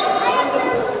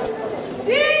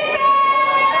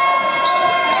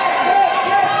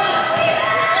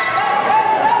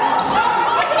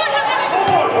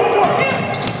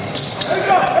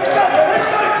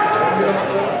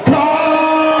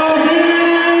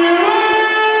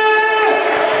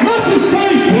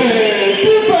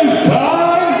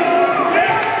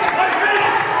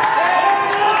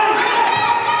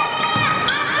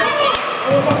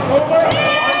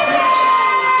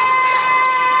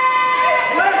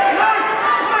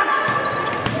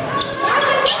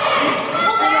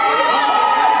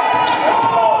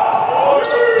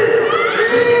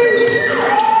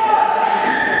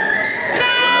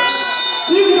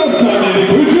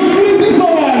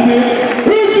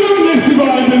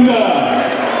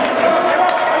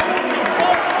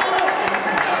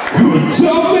 Good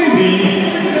job, ladies!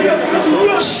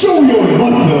 Show your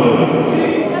muscle!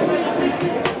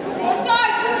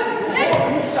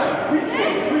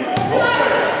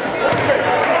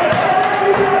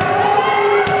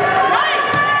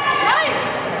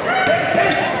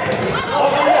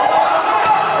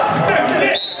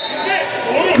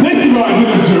 Nesibe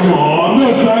Aydın uçurumu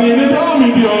 14 saniyede devam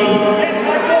ediyor.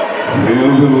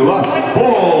 Till the last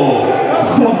ball!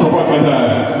 Son topa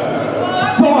kadar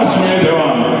savaşmaya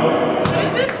devam.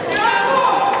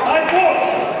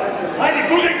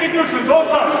 Good execution, don't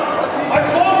touch.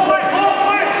 Play.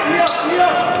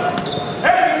 Here.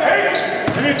 Hey.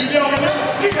 Evet, bir daha alalım.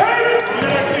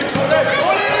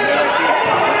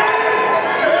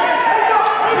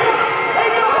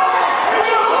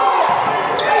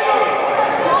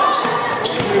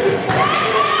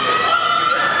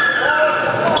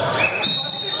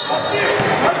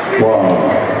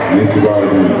 Wow, Nesibe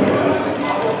Aydın.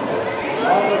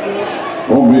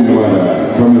 11 numara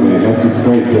Kamile Nassis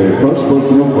Kayte, first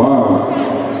personal foul.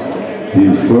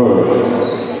 Team's third.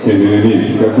 Kendine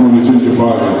değil, takımın 3.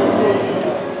 faulü.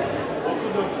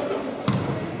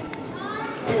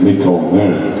 Nicole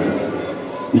Merritt.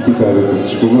 2 serbest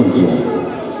atış kullanacak.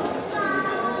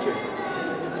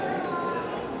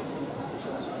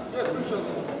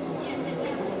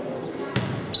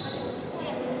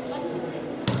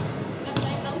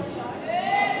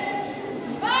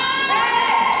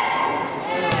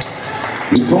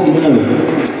 Nicole Merritt.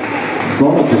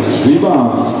 Son atış,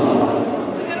 rebound.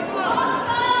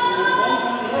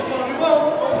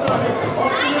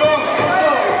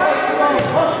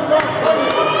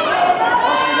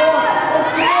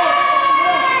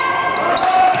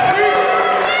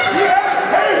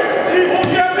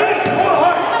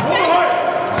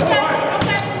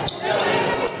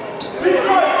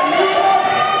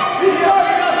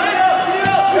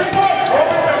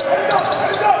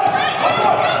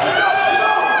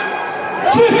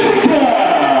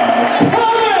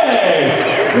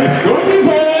 Let's go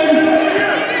defense!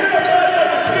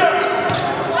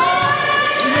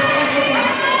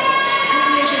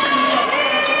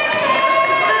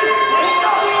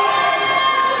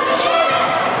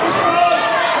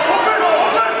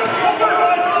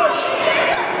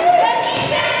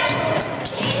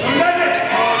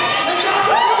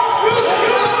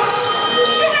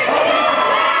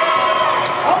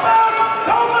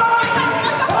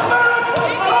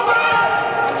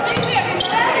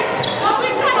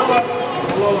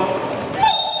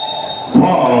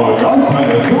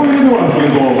 Antalya Spor'u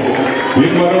basketbol.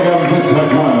 Bir numara Gamze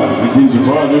Takmaz. İkinci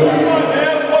faulü.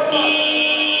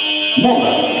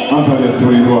 Mola. Antalya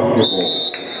Spor'u basketbol.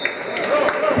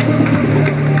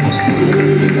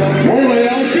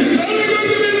 Mola'ya alkışlarla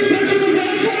gönderelim takımımız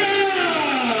Antalya.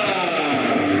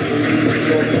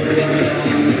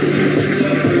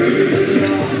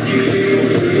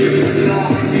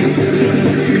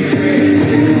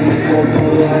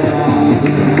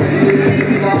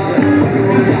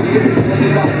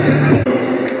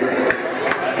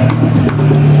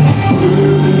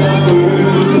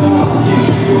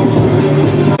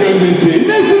 Öncesi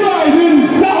Nesibe Aydın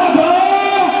sahada.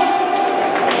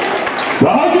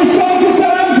 Daha güçlü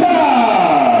alkışlar Ankara.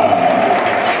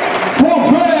 For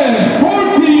friends,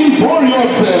 for team, for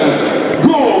yourself.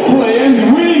 Go play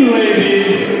and win,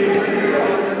 ladies.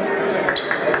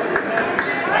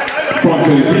 Son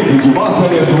çeyrekli ikinci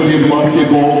Antalya Spor'u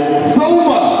basketbol.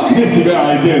 Savunma Nesibe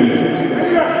Aydın.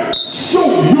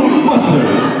 Show your muscle.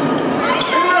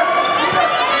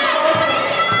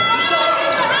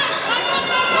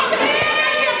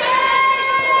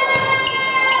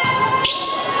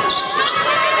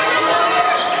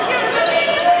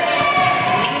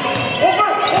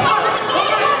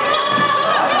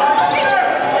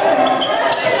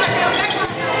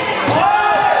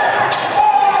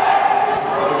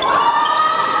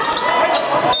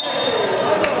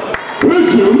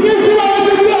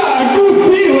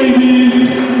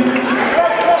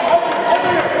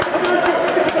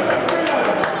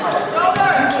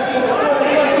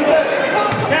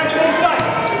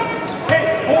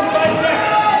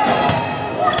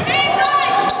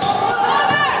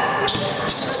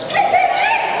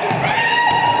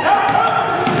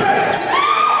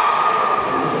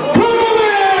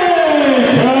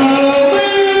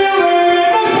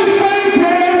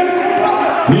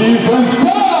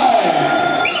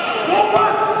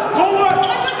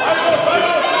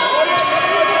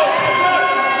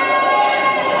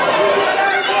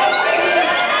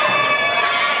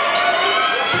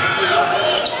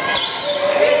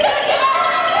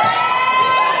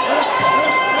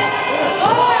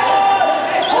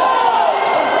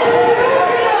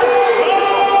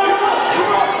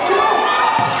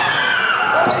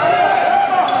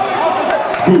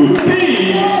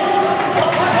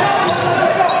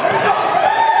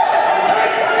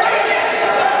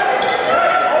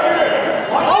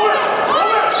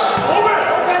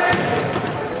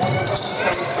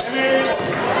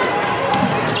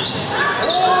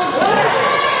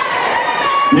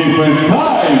 Defense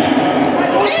time.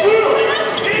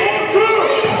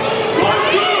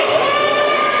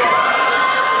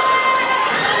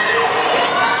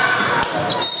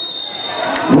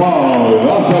 Foul.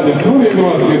 Antalya Suriyeli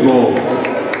basketbol.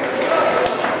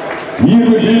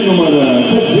 21 numara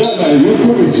Tatyana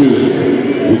Yurkovicius.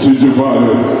 3. faul.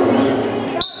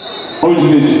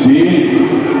 Oyuncu değişikliği.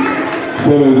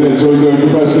 Sevez'e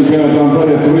oyuncu taşkın kenarda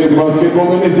Antalya Suriyeli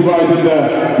basketbolda Nesibe Aydın'da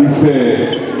ise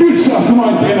Gülşah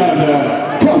Duman kenarda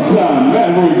kaptan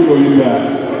Merve Uygur oyunda.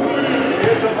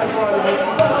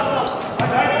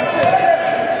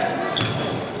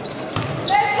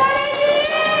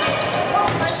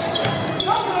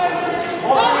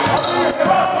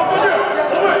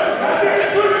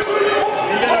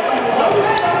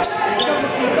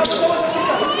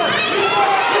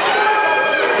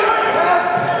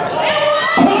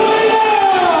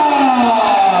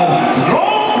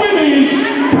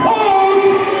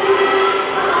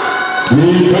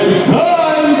 Defense time!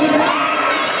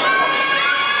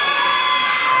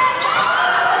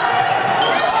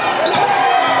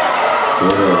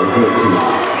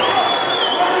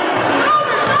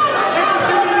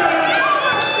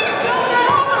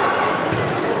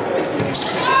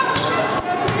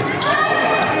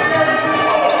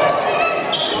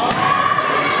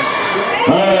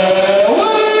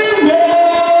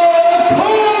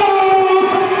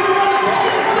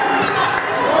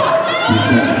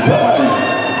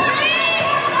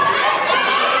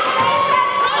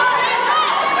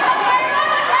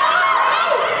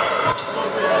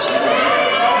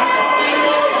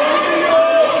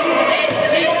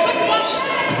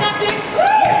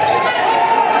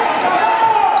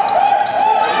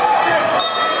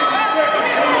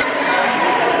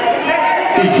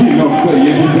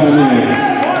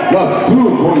 Last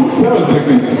 2.7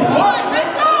 seconds.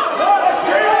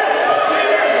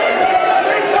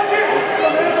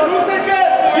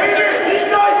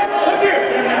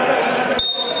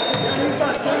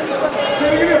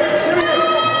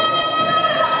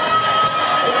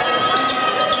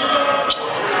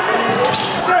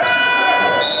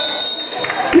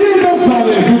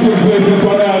 Hücum süresi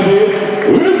sona erdi.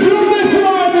 Hücum Nesibe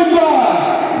Aydın'da.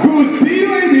 Good day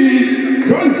ladies.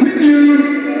 Continue.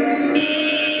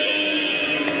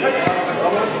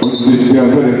 Oyuncu değişikliği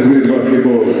Antalya Suriyeli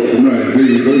basketbol.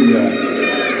 Üniversiteyiz oyunda.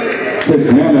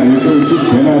 Tatyana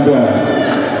Yurkovicius kenarda.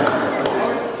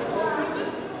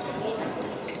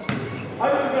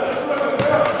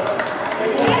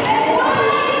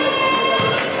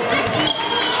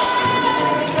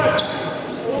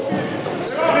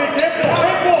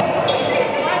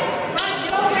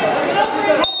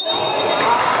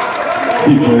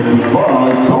 Defensive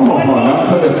foul, savunma faul,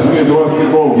 Antalya Suriyeli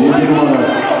basketbol 7 numara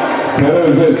Sera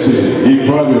Özelçi, ilk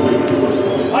faul.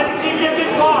 Hadi kim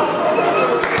yedik pas?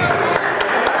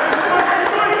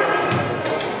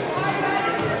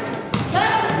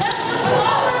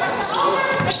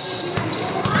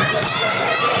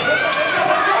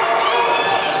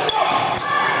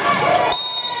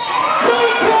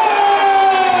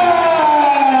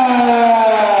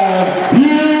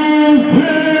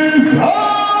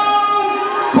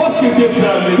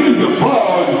 Geçerli bir de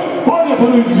faul. Faul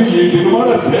yapan oyuncu 7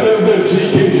 numara Sera Özelçi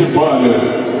ikinci faulü.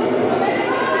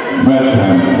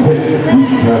 Mert'en tek bir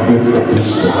serbest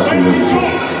atış daha oyuncu.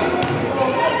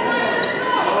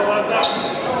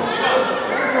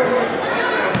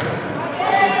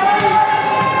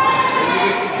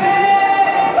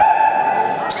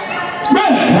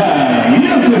 Mert'en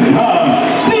Yıldızhan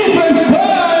defense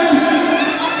time.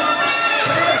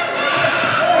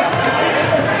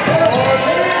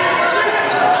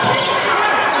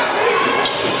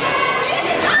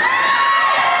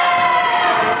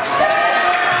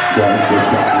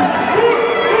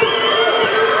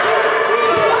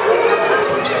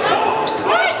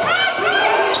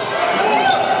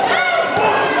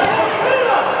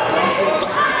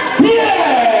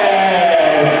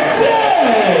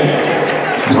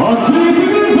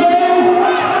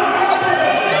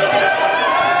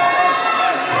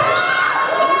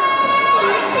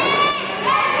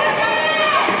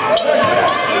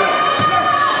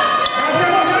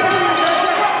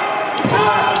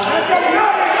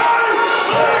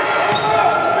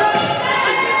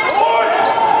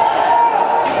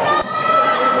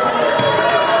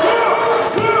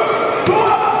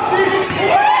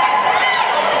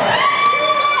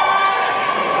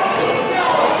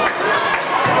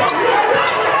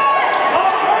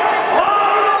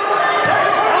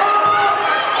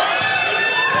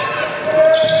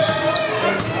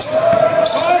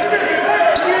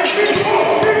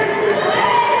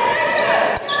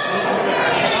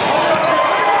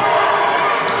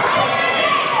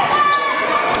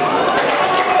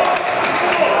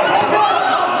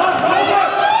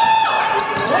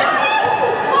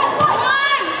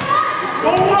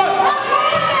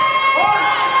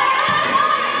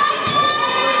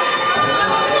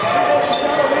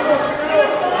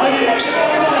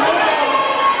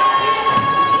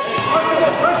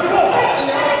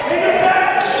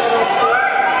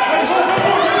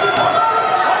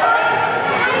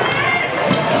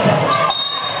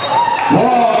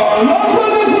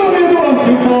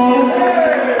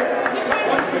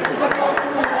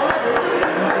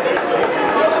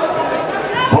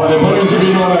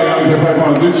 numara Gamze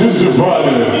Takmaz 3.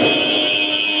 faulü.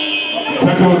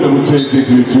 Takımın da bu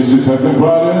çeyrekteki 3. takım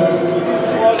faulü.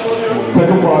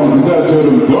 Takım faulü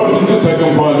düzeltiyorum. 4.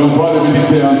 takım faulü. Faulü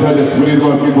birlikte Antalya 07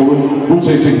 Basketbol'un bu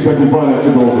çeyrekteki takım faulü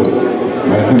hakkı doldu.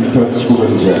 Mert'in 2 atış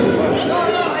kullanacak.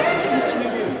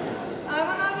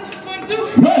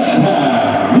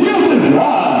 Mert'en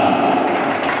Yıldızlar.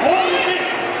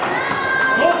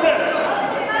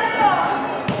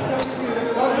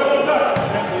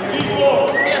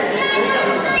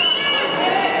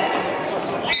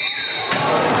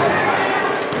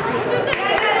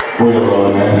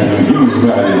 Boyalı herhangi bir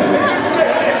müdahale.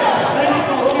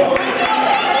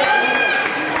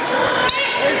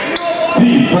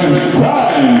 Defense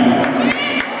time!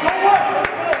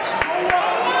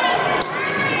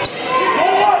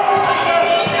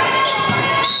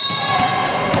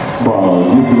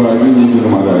 Nesibe Aydın 7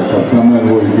 numara. Kaptan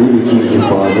Merve Uygür 3.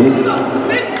 faulü.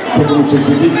 Takımı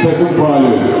çekti. İlk takım faulü.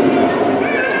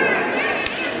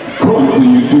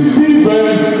 Continue to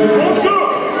defense.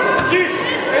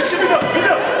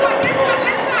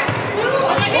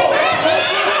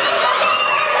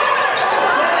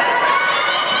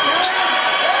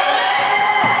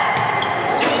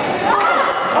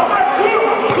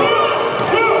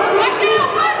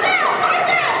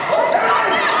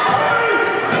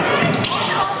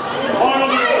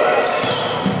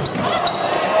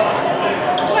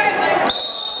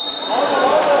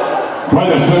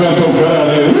 Paylaşılan top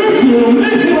kararı. Hücum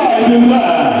Nesibe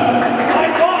Aydın'da.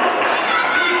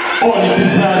 12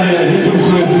 saniye hücum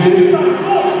süresi.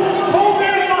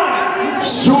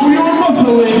 Show your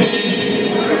muscle ladies.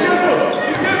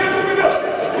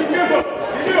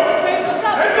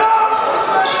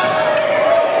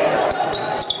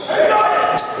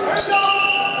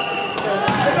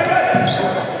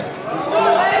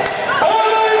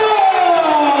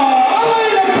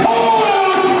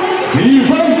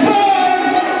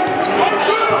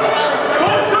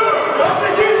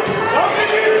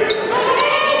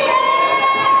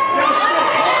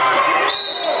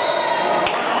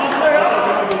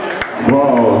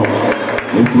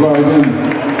 Nesibe Aydın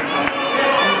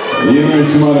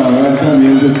 23 numara Meltem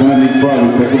Yıldızhan ilk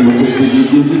faulü. Takım bu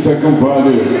çekteki 2. takım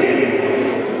faulü.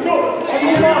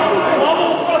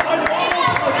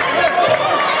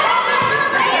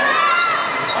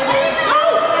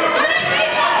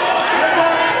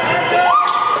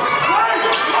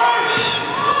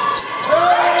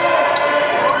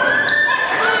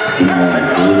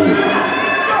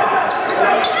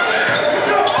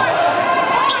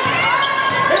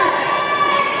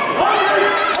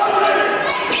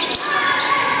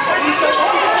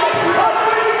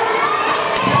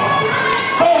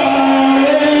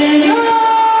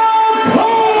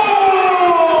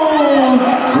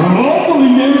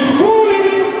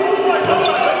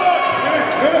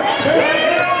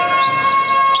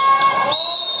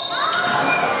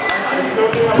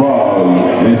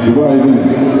 Nesibe Aydın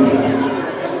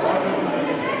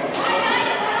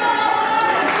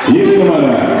 7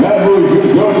 numara Merve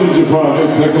Uygür 4.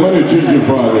 faulü. Takımın 3.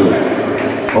 faulü.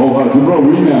 Oha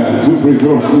Dubrovina 2 free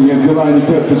throws'un yakalayan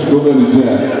 2 atış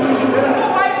kullanacak.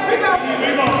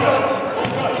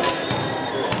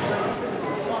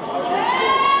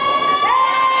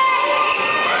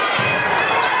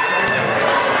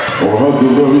 Oha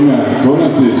Dubrovina son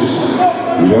atış.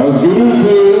 Biraz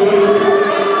gürültü.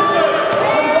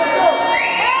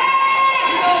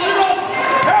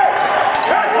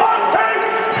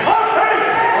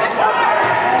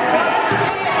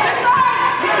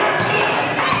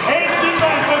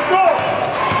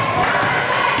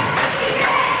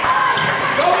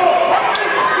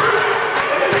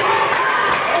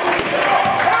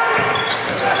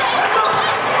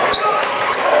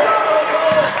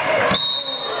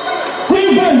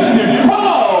 Defensive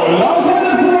foul!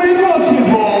 Antalya 07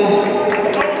 Basketbol!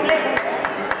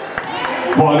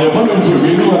 Faul yapan önce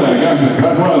 1 numara Gamze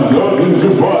Takmaz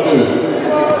 4. faulü.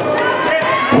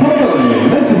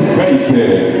 Finally, Nesibe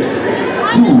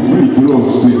 2 free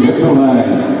throws to get the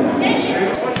line.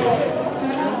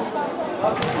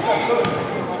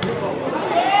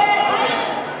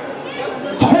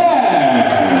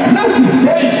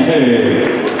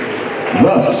 Nesibe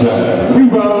last shot,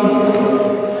 rebound.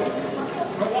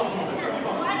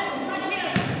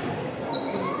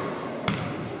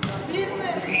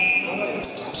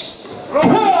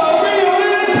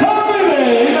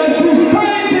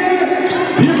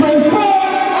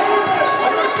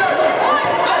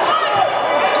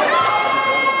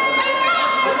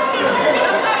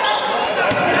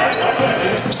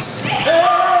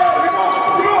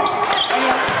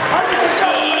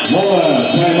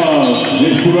 Mola, time out,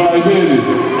 Nesibe Aydın.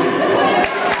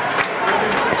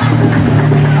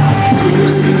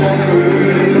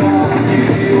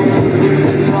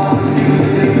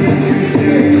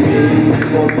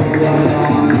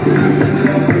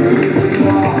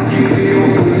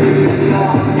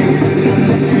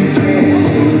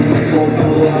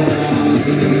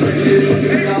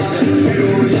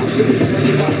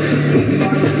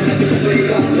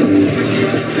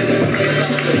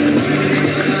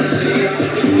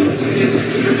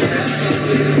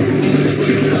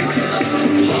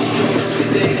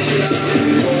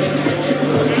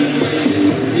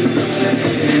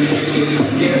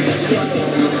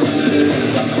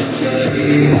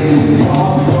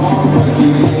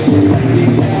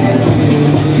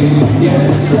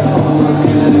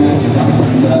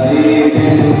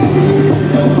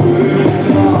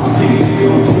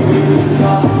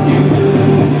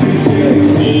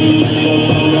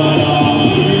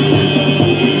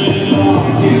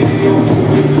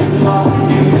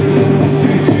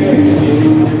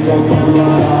 End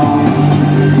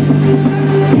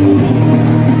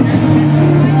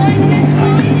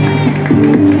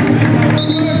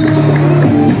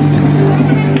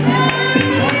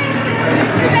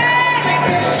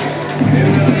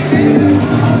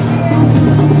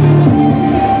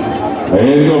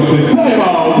of the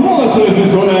timeout. Mola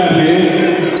sırası sona erdi.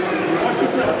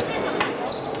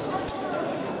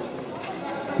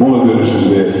 Mola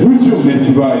dönüşünde hücum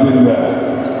Nesibe Aydın'da.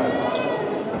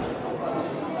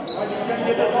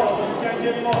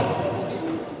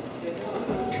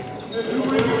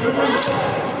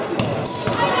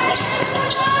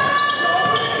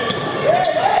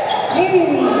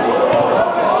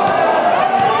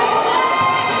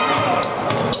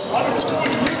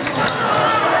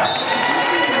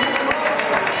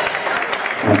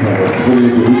 Antalya 0-7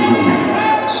 hücum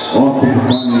 18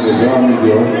 saniyede devam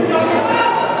ediyor.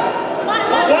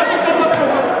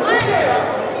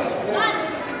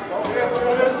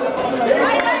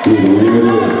 Bir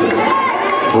uyarı.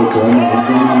 Hocam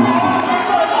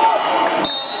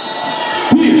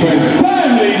defense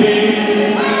time, ladies.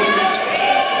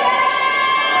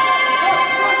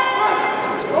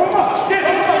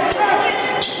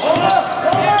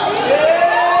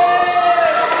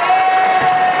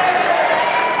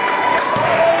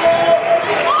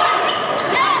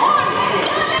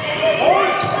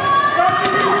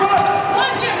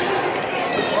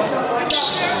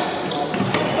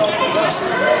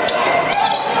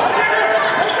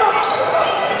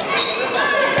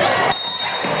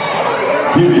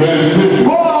 Defensive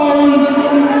foul!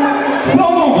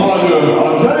 Savunma faulü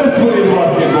Antalya Spor'un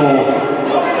basketbol.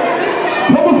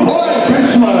 Number 5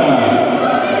 5 numara.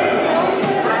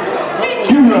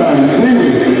 Kimraz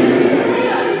Davis.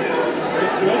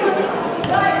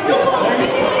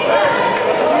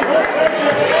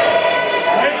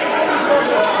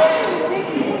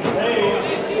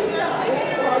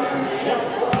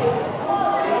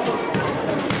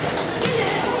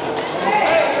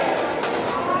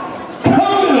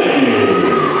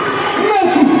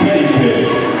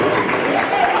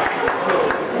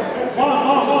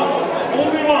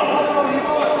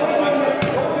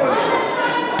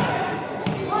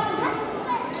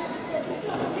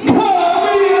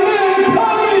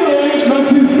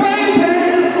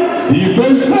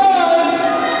 Defense side.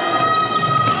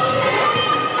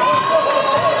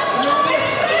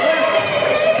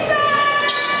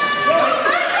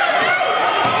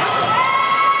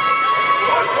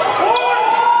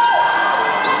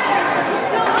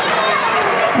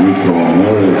 Nico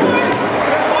Mary.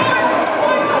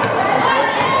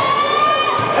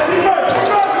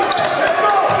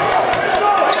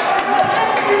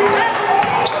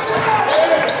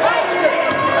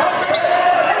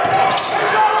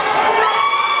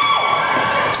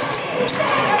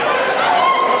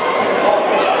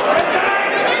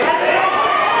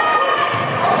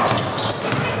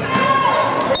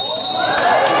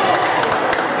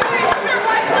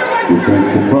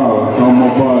 Defensive foul, savunma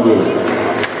faulü.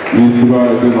 Nesibe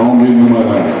Aydın 11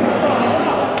 numara.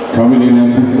 Kamil'in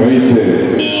asist kayıtı.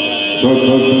 4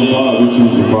 personal foul, 3.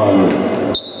 faulü.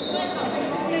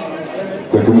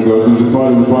 Takımın 4.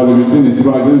 faulü bu faulü bildi.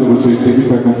 Nesibe Aydın da bu çeyrekteki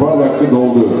takım faul hakkı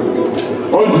doldu.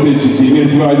 Oyuncu değişikliği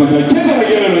Nesibe Aydın'da kenara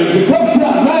gelen oyuncu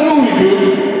kaptan Merve Uygun.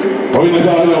 Oyuna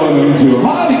dahil olan oyuncu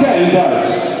harika Eldaş.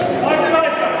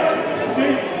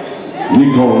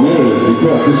 Nico Mary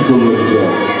fikri atış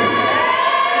kullanacak.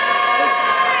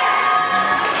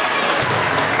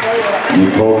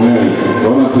 Nico Mary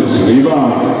son atış,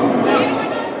 rebound.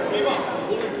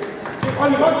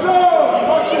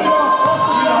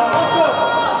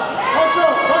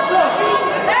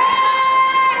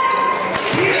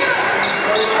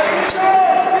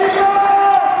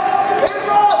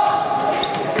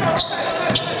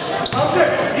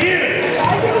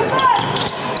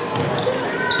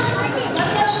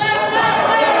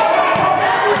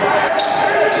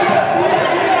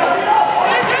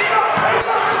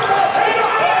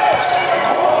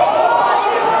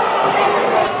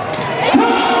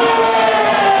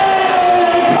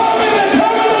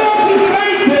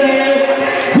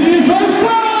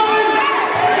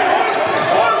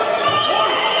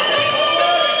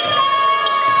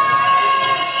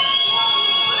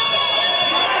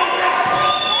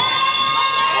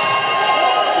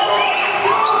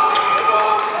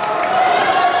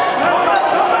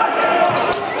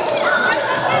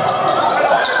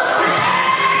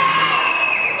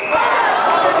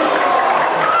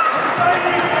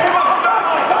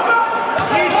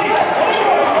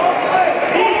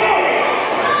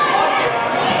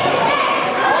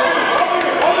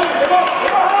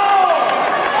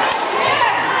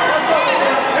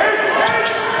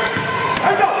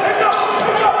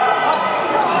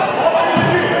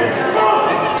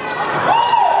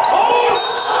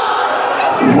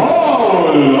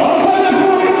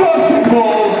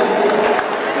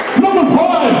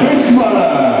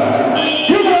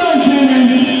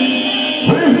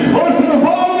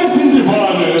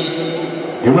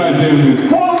 Gümrezlerimizin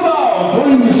fall out.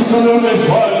 Oyun dışı kalıyor 5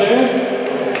 faulle.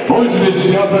 Koyuncu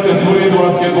değişikliği Antalya 07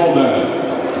 basketbolda.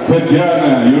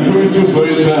 Tatiana Koyuncu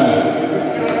soyunda.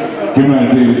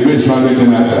 Gümrezlerimiz 5 faulle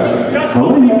kenarda.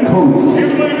 Alanya Coates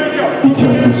 2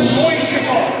 atış.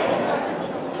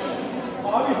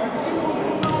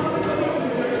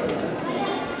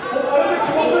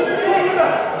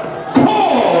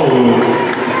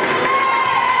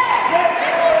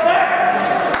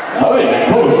 Alanya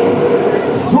Coates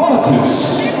son atış.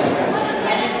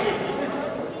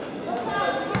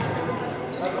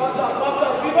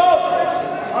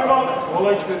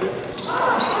 Olay istedi.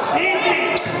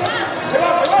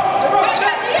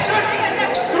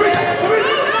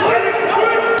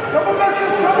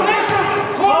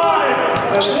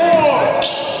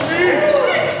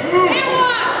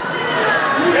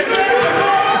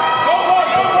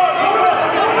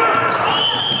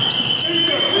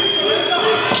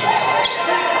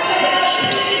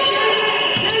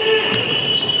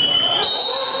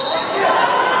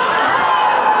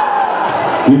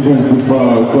 Defensive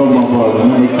foul, savunma foul,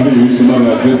 number 3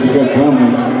 Üşümalar, Jessica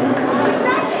Thomas.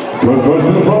 Third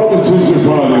personal foul, üçüncü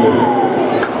foul.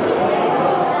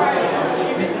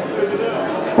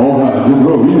 Oha,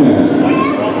 Dubrovina.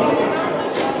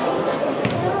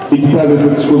 2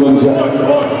 serbest atış kullanacak.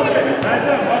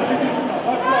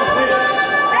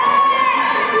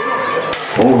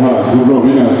 Oha,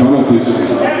 Dubrovina son atış.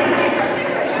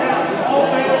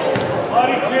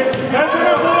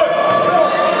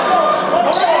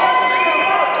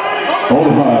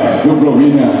 Oha,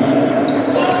 Dubrovina.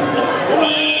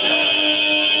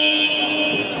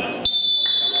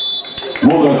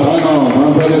 Mola timeout,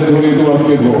 Antalya 07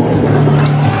 basketbol.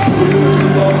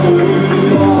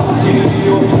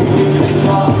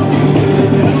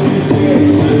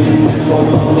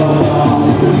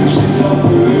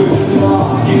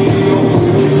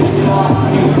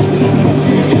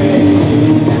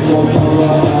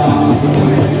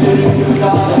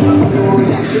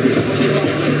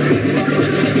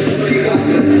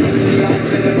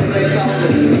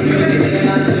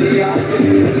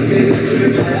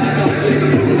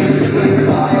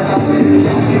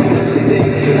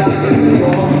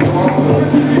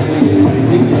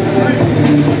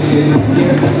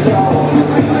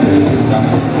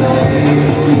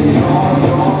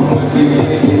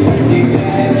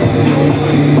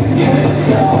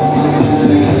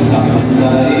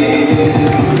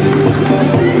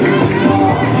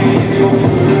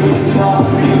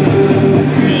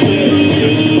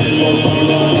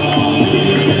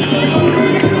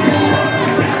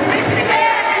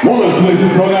 Mola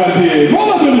süresi sona erdi.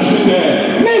 Mola dönüşünde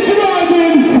Nesibe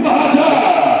Aydın sahada.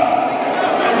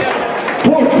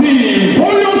 14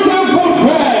 for yourself for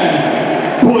fans.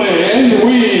 Play and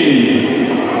win.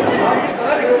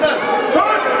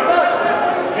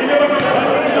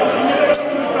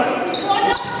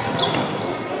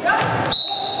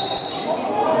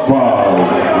 Wow,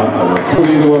 Antalya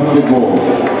 07 basketbol.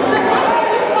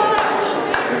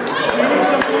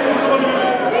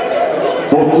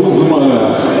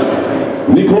 Numara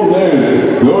Nicole Mert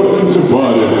 4.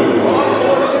 faul.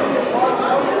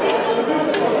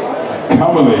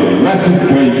 Kamale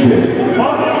Nesibe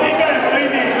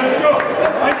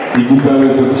 2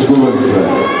 serbest atış kullanacak.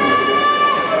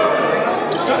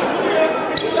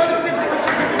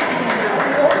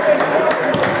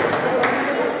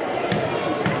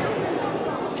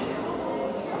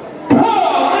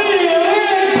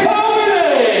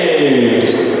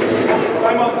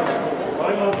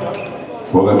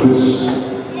 Sol atış.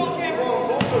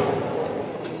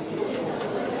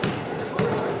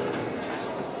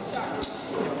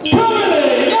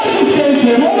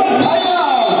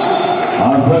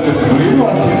 Antalya 07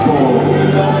 basketbol.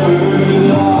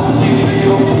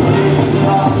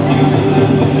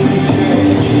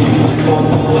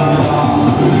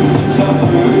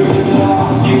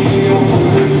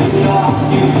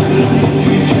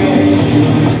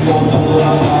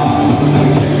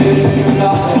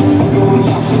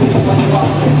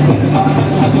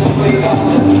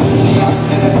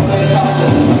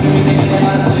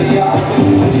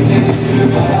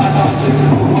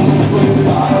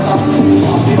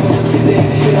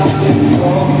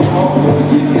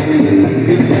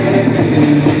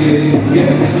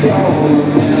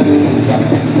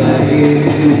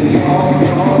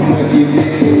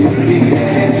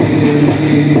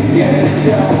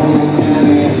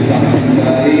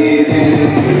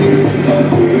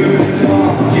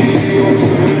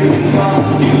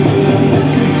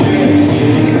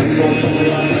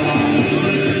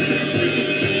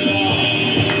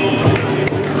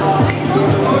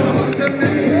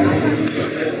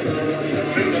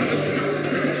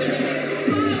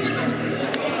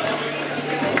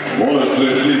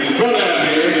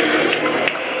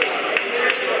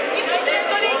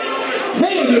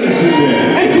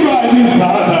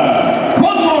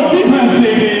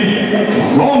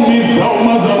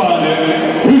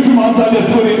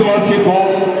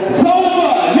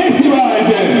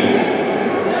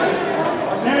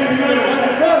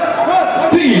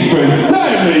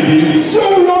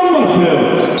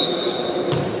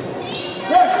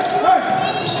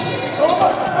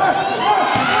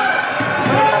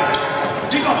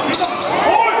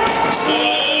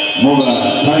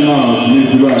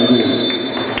 Nesibe Aydın.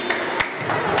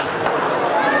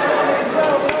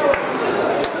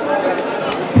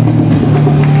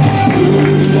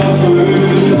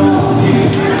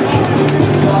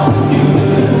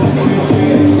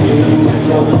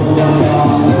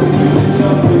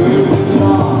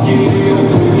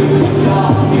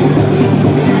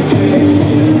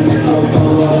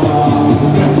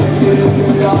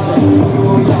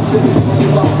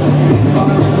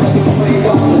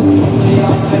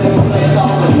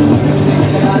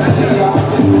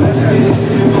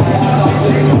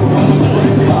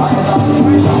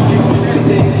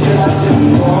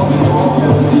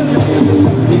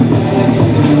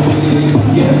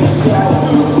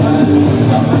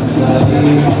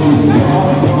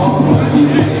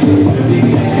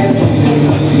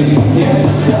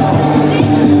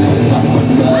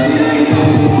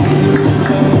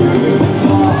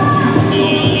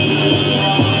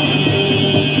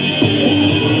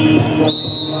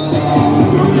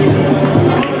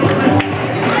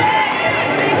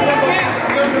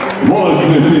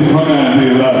 Muhlis is on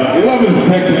the last 11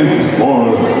 seconds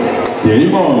for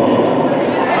game on.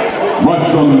 Maç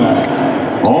sonuna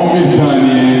 11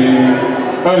 saniye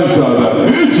ön sahada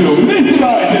hücum Nesibe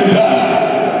Aydın'da.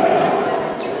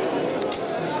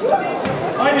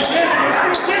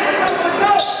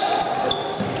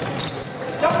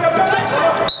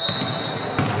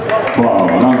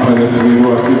 Wow, Antalya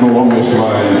Basketbol 15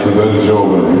 numarayısı derece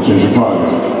oldu. 3. faul.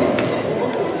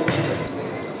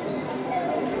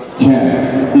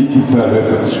 Ken 2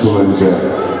 serbest atış kullanacak.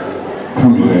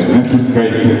 Kamile nefis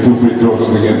kayıtı 2 free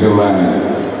throws'unu get the line.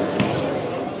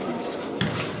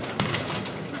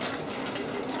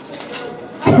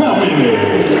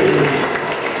 Kamile.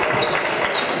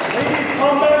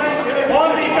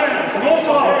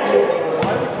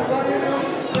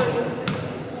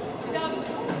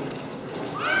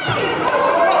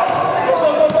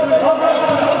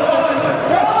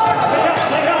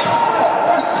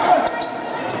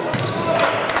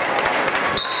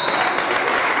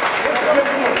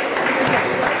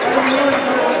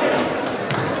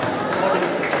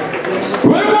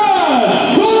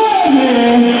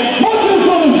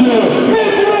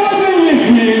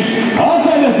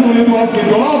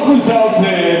 Basketbol 66.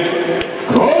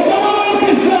 Kocaman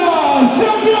alkışlar.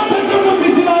 Şampiyon takımımız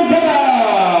için Ankara.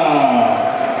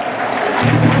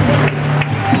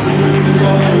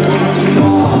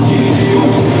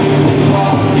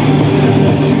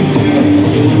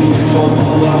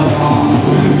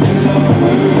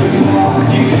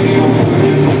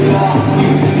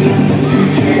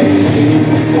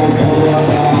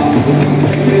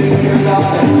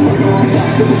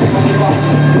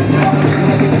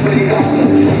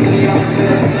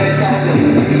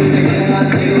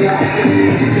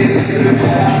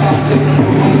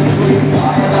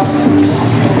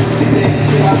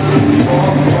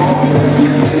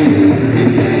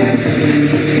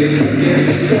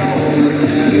 Yeah.